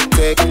 tick,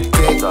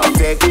 tick,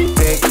 tick,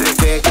 tick,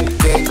 tick,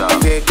 tick,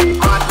 tick.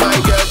 Hot my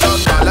girl,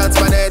 come balance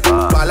on it,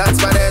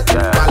 balance on it,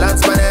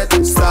 balance on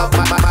it. Stop,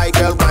 my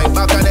girl, wind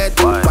back on it,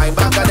 wind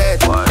back on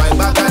it, wind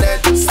back on it.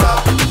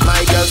 Stop,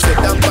 my girl, sit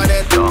down on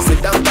it,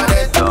 sit down on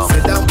it,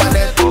 sit down on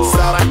it.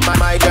 Stop,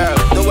 my girl,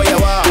 the way you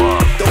walk,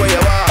 the way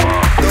you walk,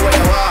 the way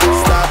you walk.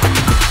 Stop,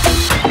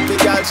 the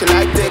girl she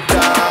like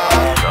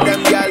TikTok,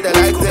 them girl they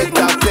like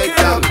TikTok,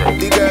 TikTok.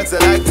 The girls they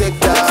like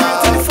TikTok,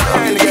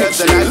 the girls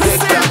they like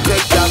TikTok,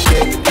 TikTok.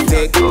 Tick,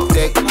 tick,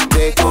 tick, tick, tick,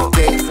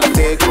 tick,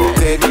 tick,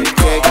 tick,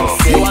 tick.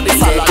 You are the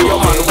fella, your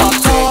man walk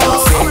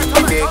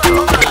tick.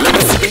 Let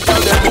me see the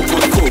girl them who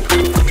could cook.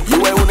 You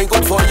ain't only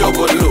good for your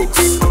good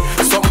looks.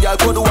 Some girl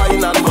could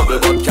wine and bubble,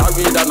 but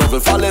carry that novel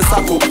for less a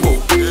cookbook.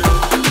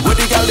 With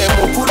the girl them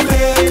who could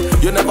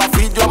bake, you never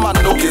feed your man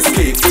no kiss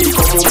cake. You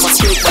come home for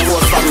steak, that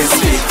was a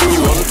mistake.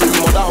 You run to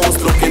your mother house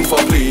looking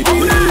for plate.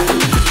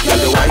 Girl,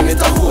 the wine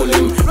it a hold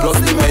him, plus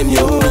the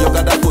menu. You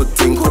got a good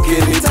thing cooking,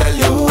 me tell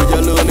you. You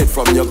learn it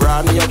from your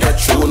granny, you get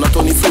through. Not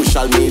only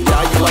social media,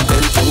 you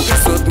attend to.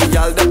 Certain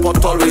girl, the pot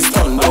always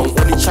turn down.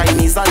 Only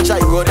Chinese and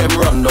gyro, them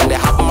run down. They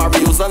have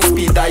Marios and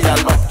speed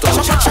dial up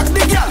down. Check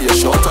the girl, you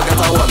sure to get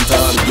a one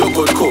turn. You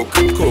good cook,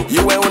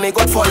 you ain't only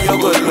good for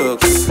your good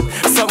looks.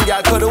 Some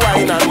girl could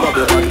wine and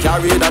bubble, but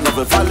carry that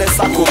novel for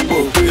less a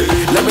cookbook.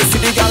 Let me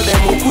see the girl,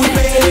 them who could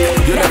pay.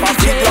 You never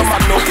feed your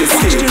man no kiss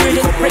cake. You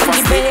come home for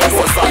steak, that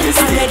was a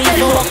mistake. Ready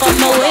to walk up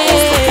my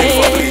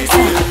way.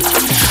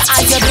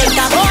 As you blink,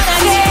 I'm born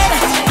again.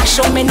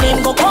 Show me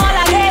name, go call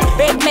again.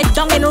 Break me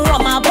down in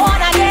rum, I'm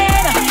born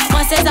again.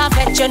 Once says I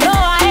fetch, you know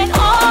I ain't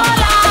all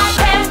of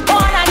them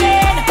born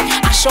again.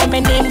 Show me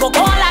name, go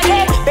call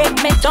again. Break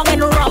me down in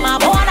rum, I'm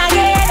born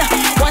again.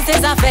 Once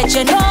says I fetch,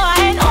 you know I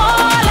ain't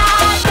all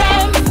of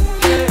them.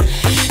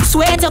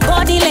 Swear to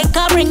God, the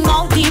liquor bring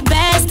out the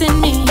best in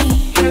me.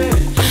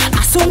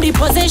 Assume the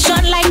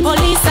position like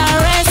police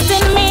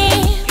arresting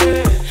me.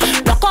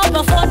 Lock up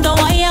my phone, don't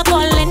want you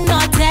calling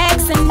or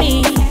texting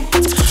me.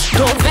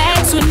 Don't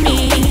vex with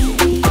me.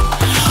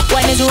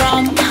 When it's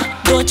wrong,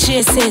 don't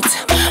chase it.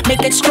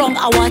 Make it strong,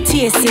 I want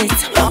taste it.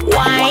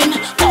 Wine,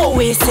 don't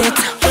waste it.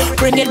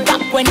 Bring it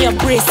back when you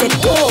brace it.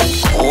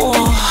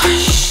 Oh,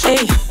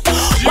 hey.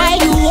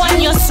 While you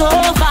on your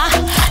sofa,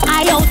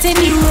 I out in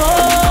the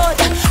road.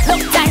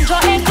 Look time,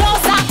 drawing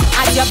closer.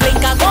 As you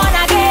blink, I'm gone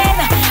again.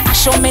 I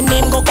show me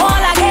name, go call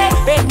again.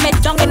 Break me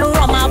down in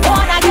rum, I'm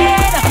born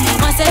again.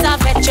 Once says I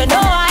fetch, you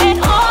know I ain't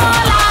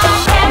all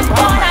of them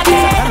born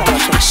again.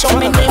 I show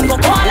me name, go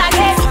call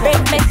again.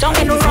 Break me down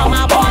in rum,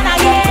 I'm born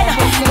again.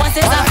 Once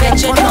says I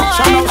fetch, you know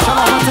I ain't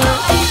all of them.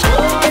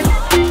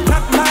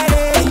 Not my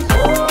lady.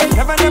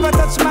 Never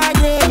touch my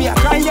gravy. I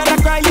cry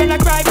and I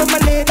cry with my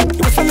lady.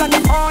 You whistle on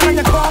your horn and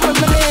you call with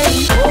my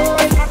lady.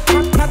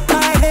 Not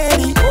my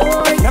lady.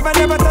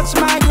 Never touch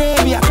my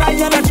gravy. I try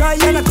and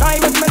I try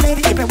with my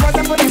lady. If it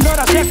wasn't for the Lord,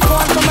 I'd take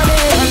one from my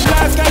lady. And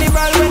last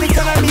carnival when it's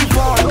gonna be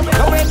born.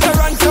 No way to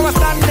run, so I'm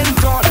standing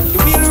tall. The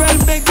wheel real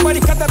big, but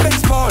the cut a bit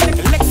small.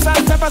 Licks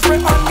and peppers spray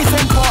on the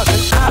same pot.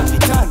 Candy,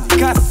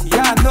 Cassie,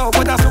 yeah, no,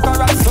 but I Soca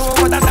rap so,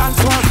 but I dance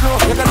one flow.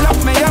 You can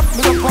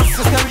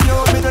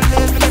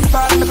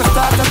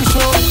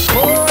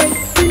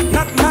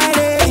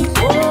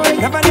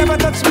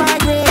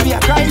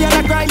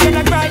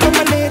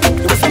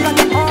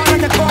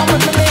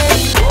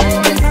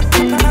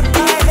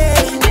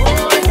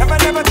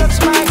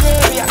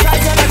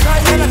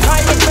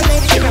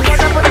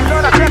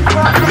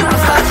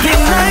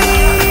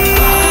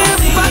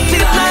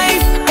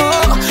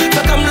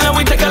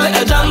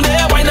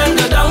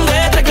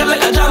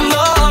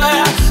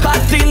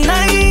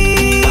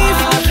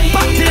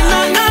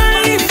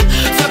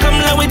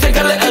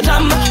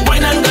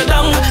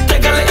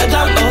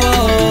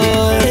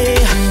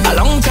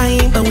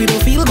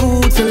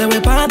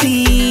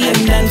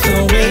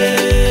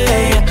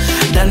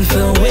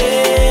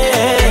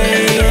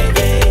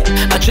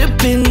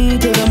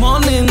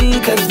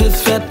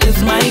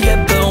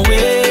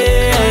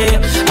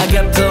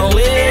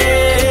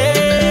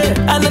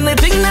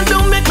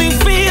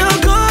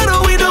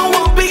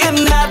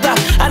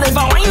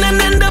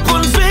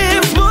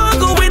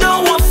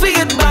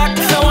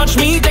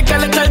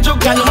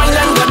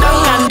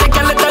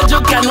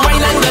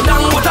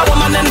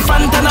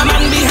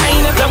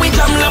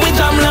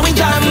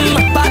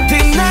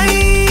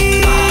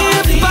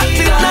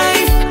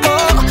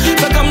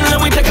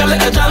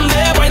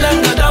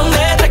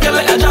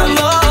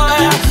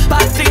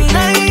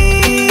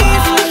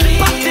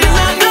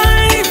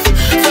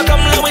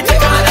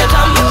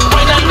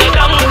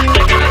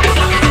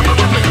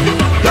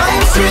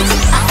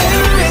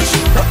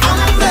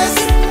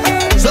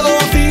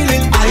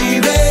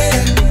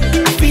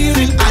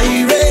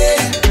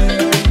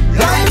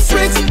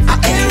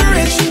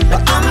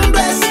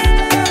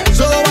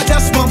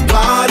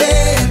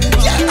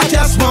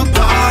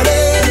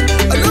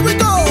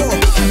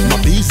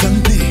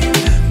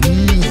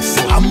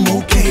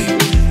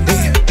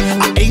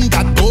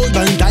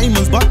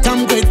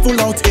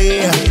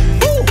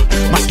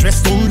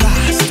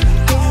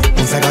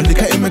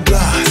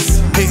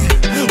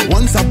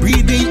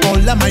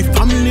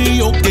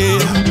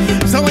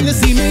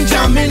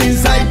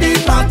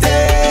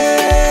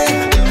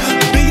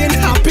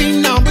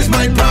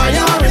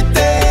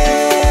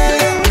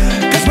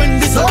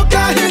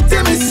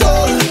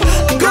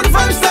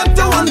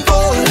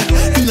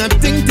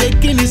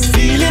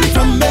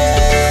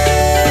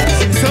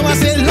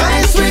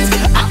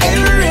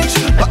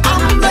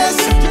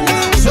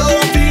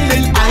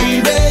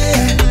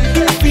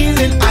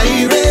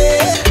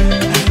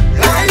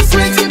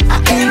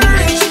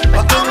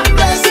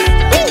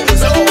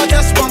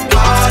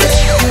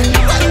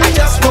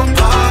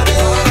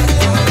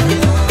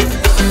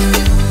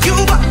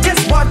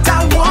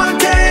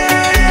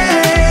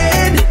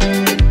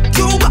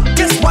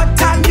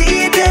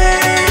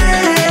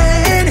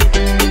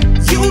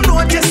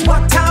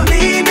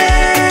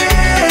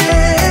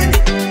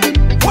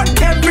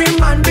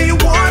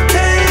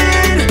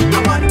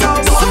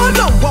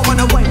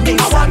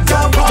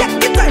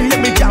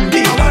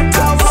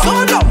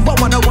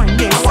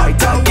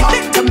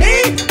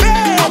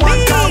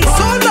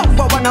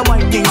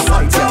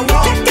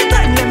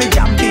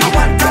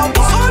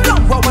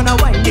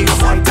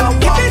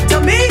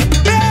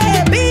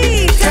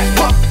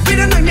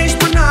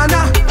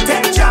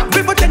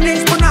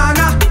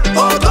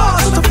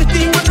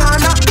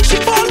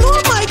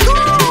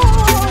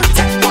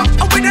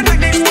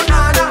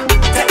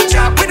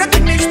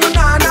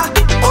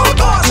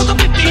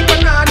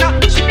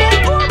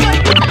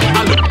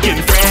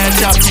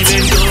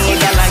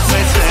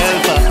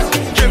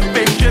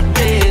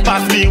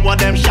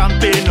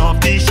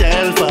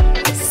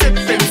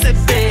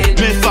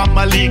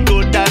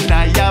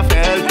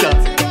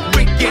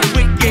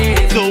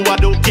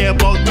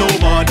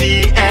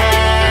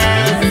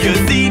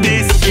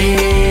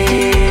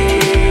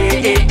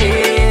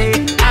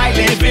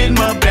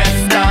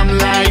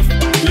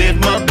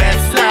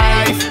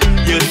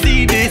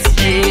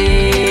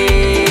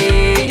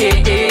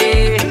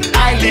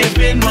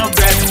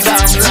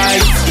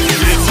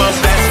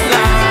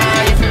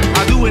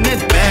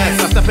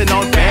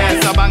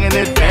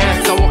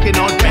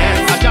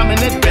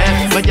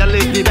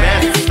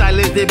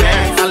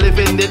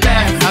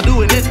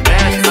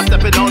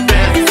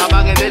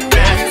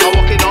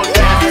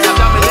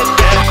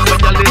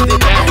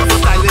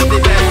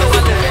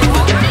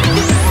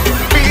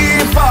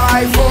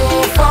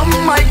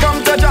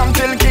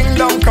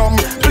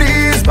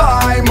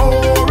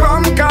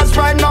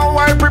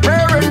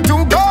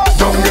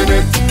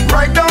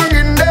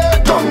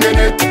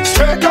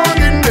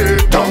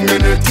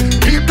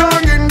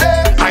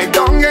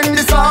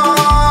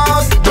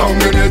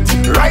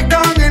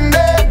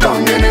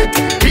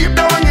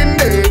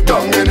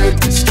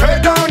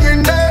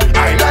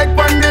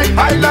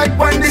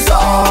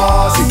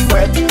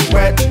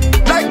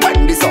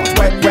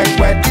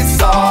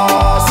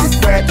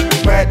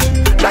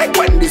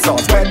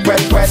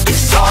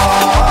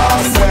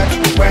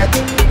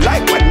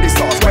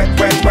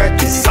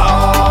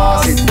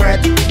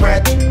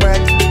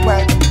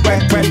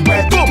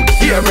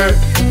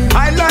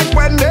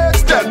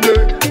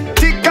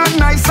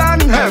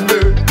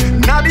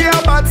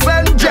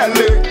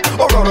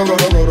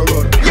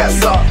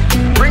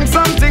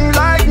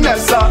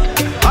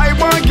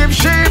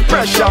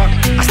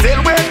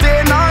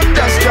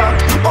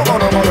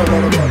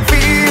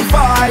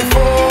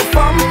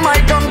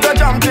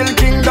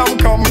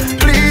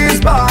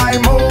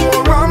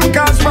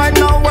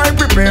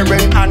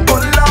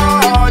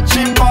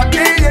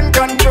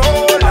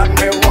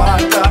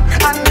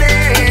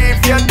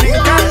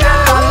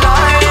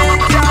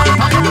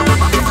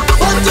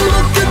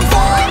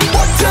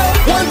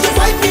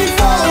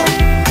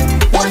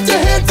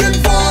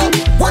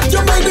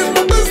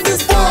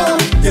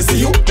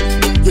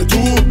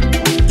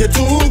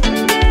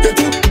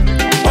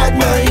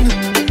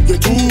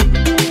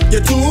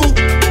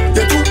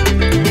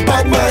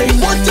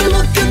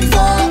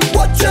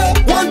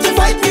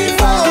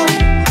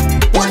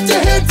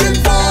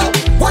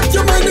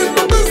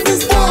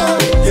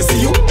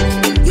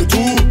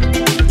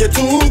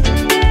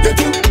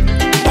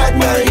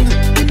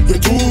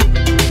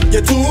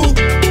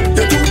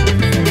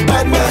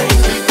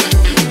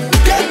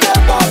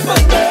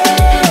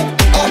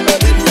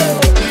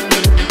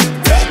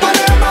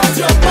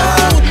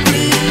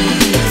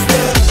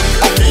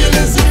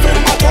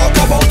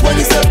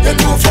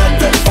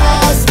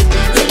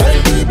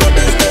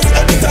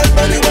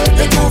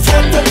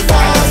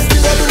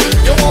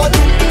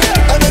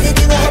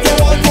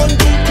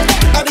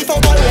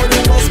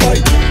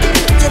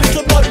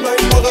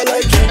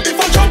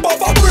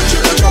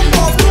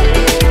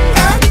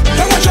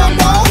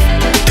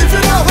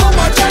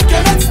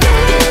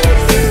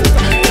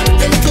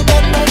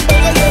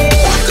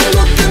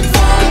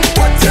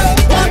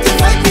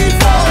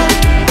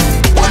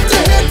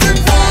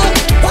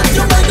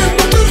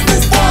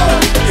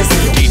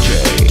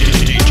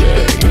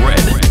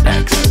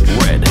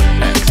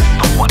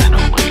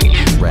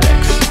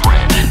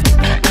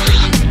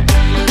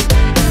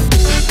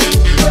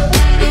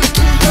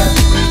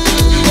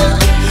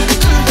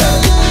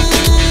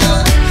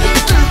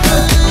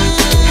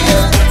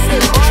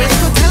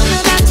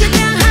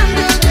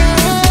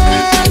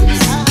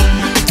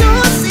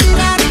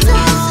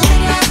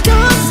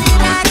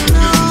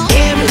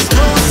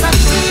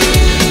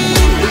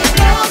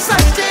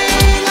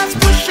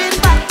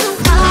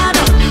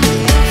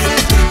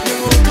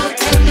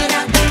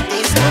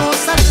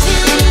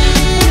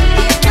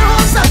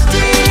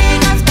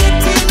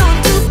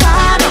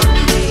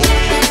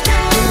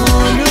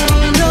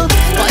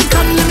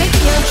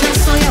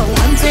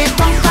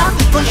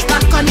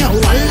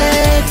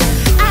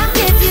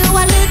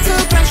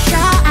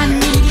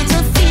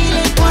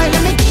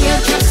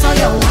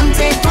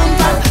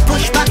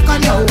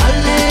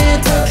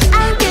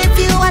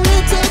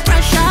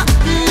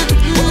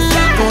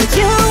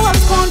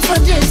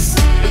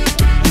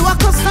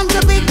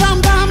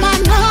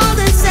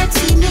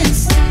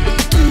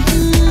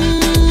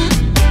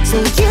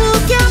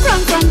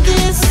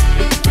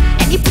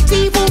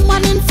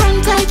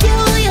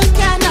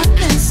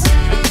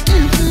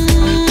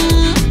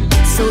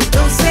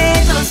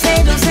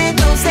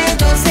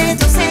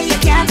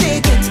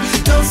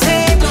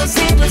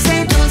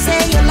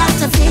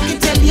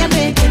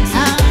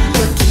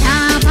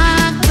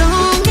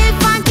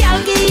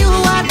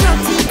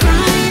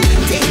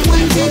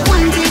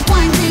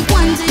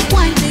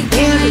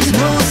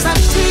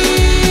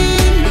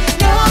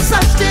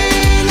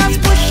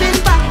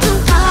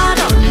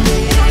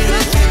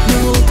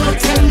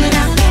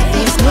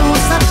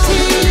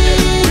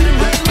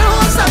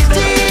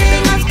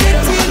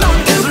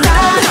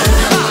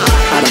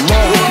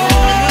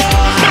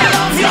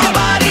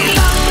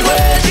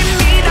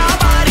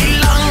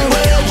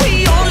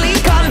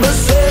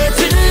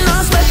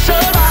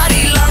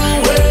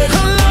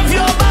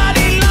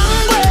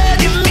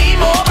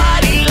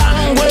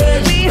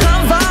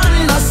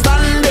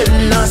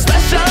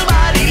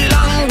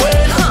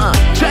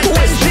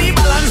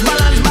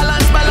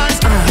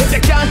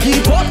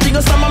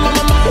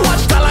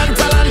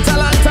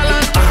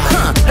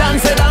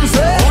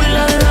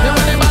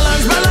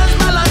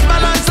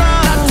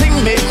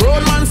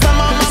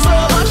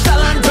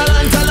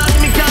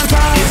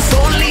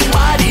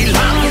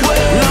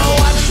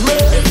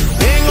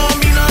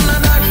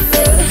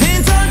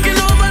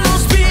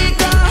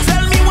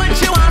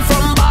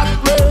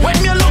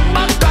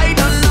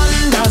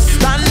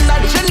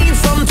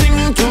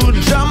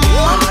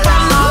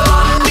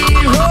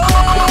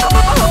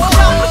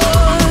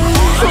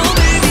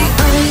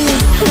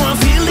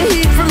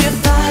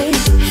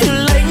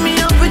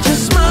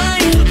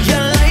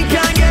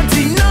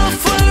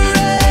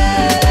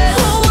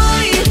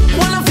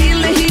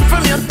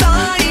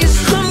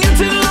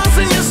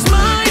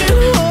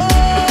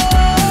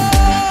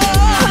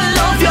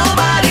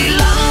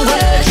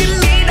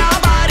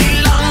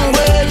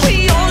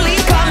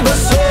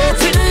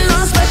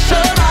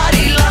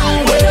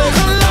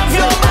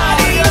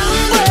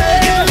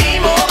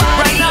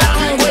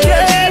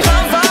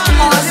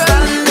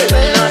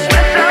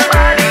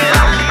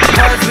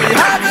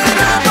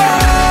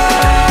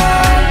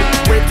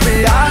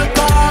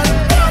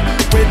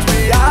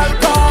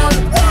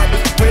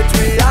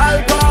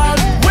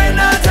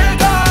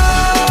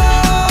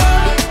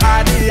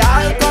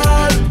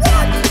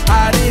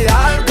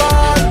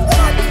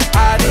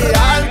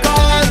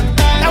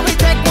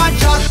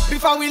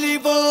before we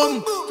leave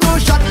home. 2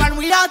 shots when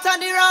we out on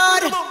the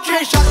road.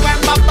 3 shots when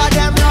Papa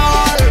them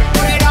roll.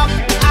 Put it up,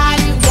 I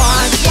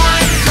want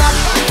 1 shot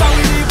before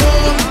we leave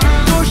home.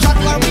 2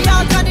 shots when we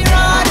out on the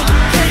road.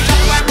 3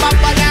 shots when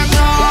Papa them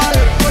roll.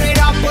 Put it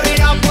up, put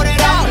it up, put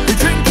it up. We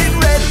drinking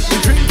red, we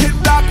drinking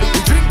black, we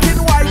drinking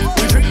white,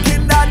 we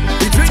drinking that,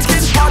 we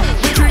drinking hot,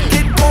 we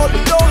drinking cold.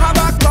 Don't have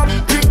a cup,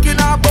 drinking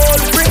a bowl.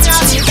 Bring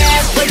out the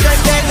best, we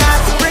drinking that.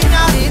 Bring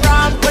out the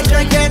rum, we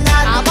drinking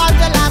that. About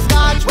the last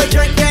scotch, we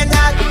drinking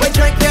that. We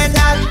drinking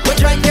that, we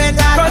drinking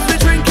that. 'Cause we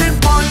drinking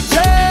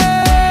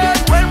punches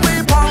when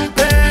we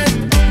pumping.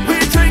 We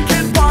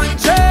drinking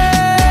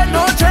punches,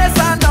 no chase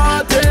or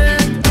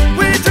nothing.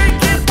 We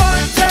drinking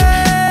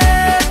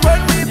punches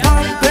when we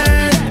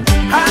pumping,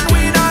 and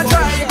we not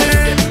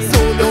driving. So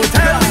don't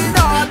tell me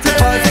nothing.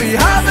 'Cause we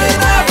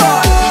having a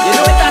ball. You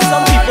know that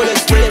some people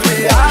is willing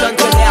to watch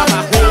until they have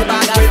a whole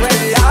bag of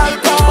friends.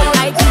 But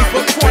I keep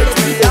for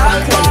quality over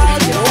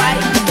quantity. You know why?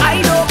 I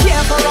don't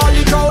care for all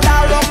the crowd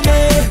around me.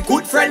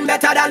 Good friend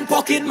better than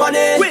pocket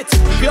money. With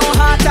pure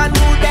heart and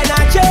good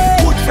energy.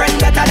 Good friend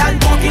better than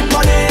pocket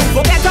money.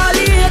 Forget all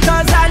the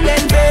haters and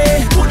envy.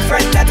 Good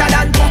friend better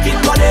than pocket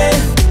money.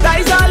 That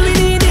is all we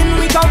need in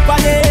we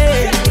company.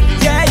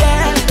 Yeah,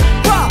 yeah.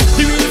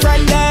 The real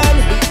friend them.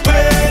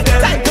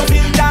 Time to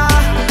build a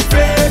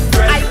fake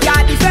friend. I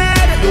got the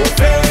fed. No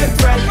fake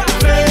friend.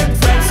 Fake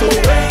friend. So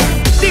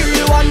the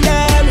real one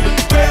them.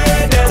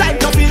 Time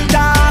to build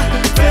a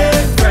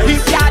fake friend. We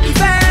got the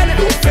fed.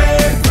 No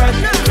fake friend.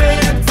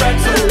 Fake friend.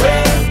 So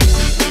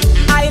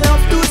I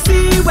love to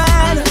see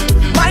when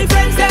my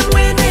friends them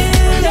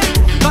winning.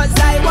 'Cause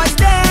I was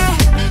there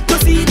to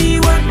see the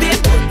work they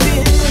put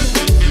in.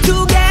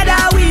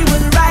 Together we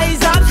will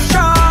rise up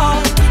strong.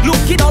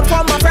 Looking out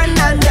for my friend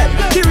and them,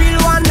 the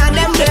real one and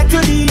them there to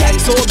the end.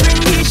 So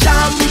bring the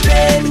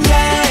champagne,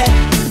 yeah.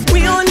 We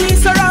only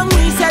surround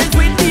ourselves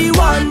with the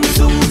ones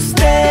who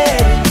stay.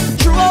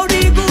 Through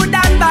the good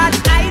and bad,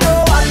 I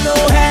don't want no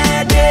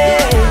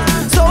headache.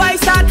 So I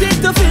started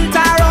to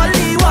filter all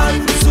the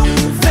ones who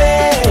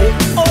fail.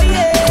 Oh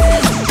yeah.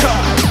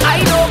 I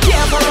don't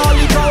care for all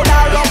the crowd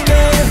around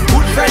me.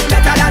 Good friend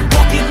better than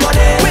pocket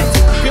money. With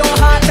pure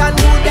heart and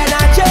good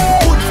energy.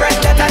 Good friend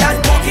better than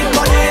pocket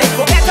money.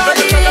 Forget all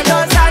the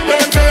haters and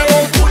them say.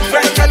 Good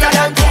friend better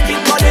than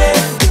pocket money.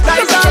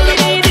 That's all we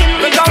need in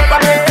the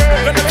company.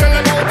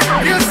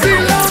 You see,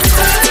 long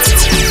time.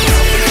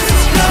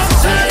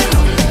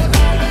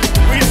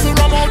 We used to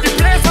rum out the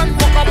place and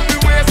walk up the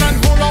ways and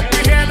hold up the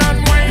head and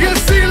wine. You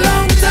see,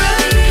 long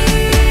time.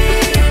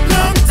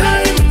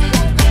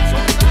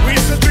 We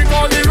used to drink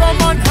all the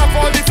rum and have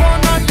all the fun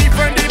and the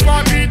friendly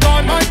party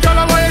done. My girl,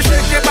 I want you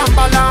shake your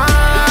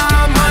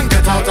bambalam and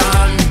get out of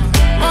hand.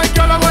 My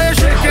girl, I want you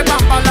shake your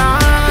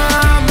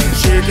bambalam,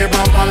 shake your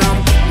bambalam.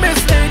 Miss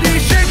Lady,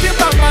 shake your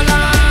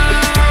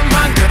bambalam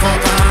and get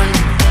out of hand.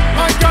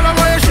 My girl, I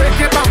want you shake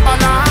your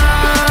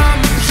bambalam,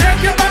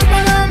 shake your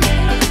bambalam.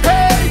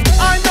 Hey,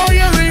 I know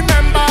you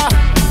remember,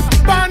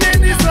 born in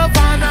the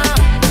savannah,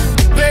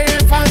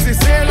 playing fancy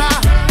sailor,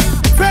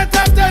 fret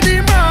after the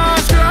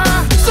Machel.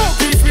 So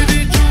keep with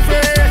the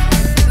Juve,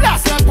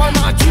 last up on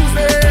a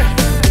Tuesday,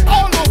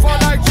 all over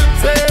like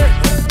gypsy,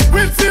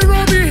 with zero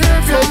behavior.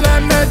 So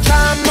let me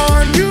jam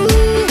on you,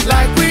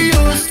 like we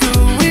used to,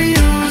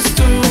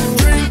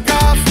 drink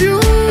off you,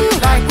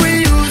 like we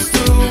used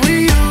to,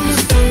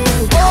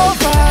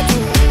 overdo,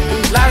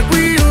 like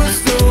we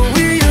used to,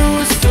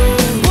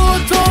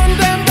 put on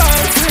them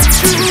dancing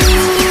shoes.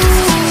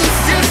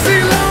 You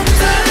see, long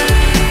time.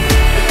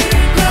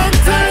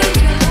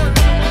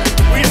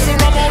 We used to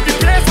rum out the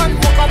place and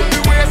walk up the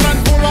ways and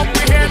pull up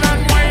the head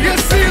and wine. You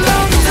see,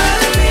 long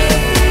time.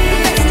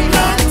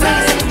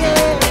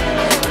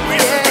 We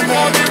used to drink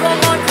all the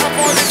rum and have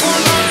all the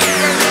fun and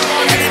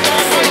everybody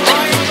dance and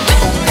wine.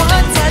 What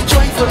a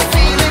joyful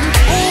feeling.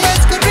 Who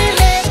else could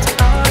relate?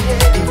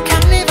 The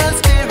carnival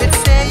spirit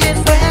saying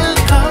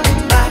welcome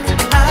back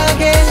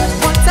again.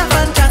 What a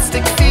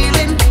fantastic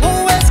feeling. Who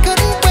else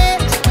couldn't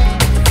wait?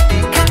 The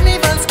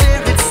carnival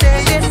spirit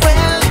saying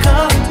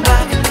welcome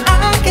back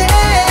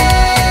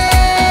again.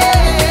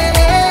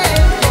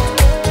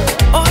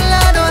 Oh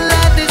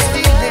Lord, this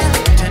feeling.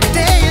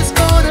 Today is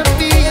gonna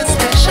be a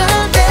special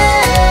day.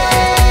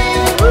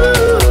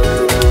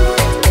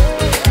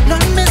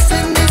 Not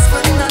missing this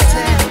for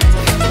nothing.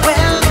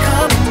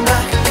 Welcome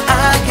back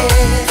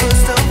again.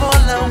 First of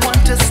all, I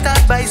want to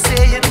start by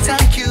saying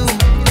thank you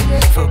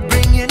for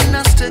bringing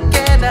us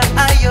together.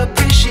 I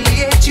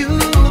appreciate you.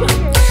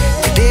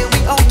 Today we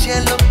out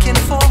here looking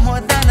for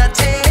more than a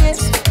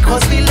taste.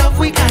 'Cause we love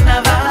we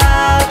carnival.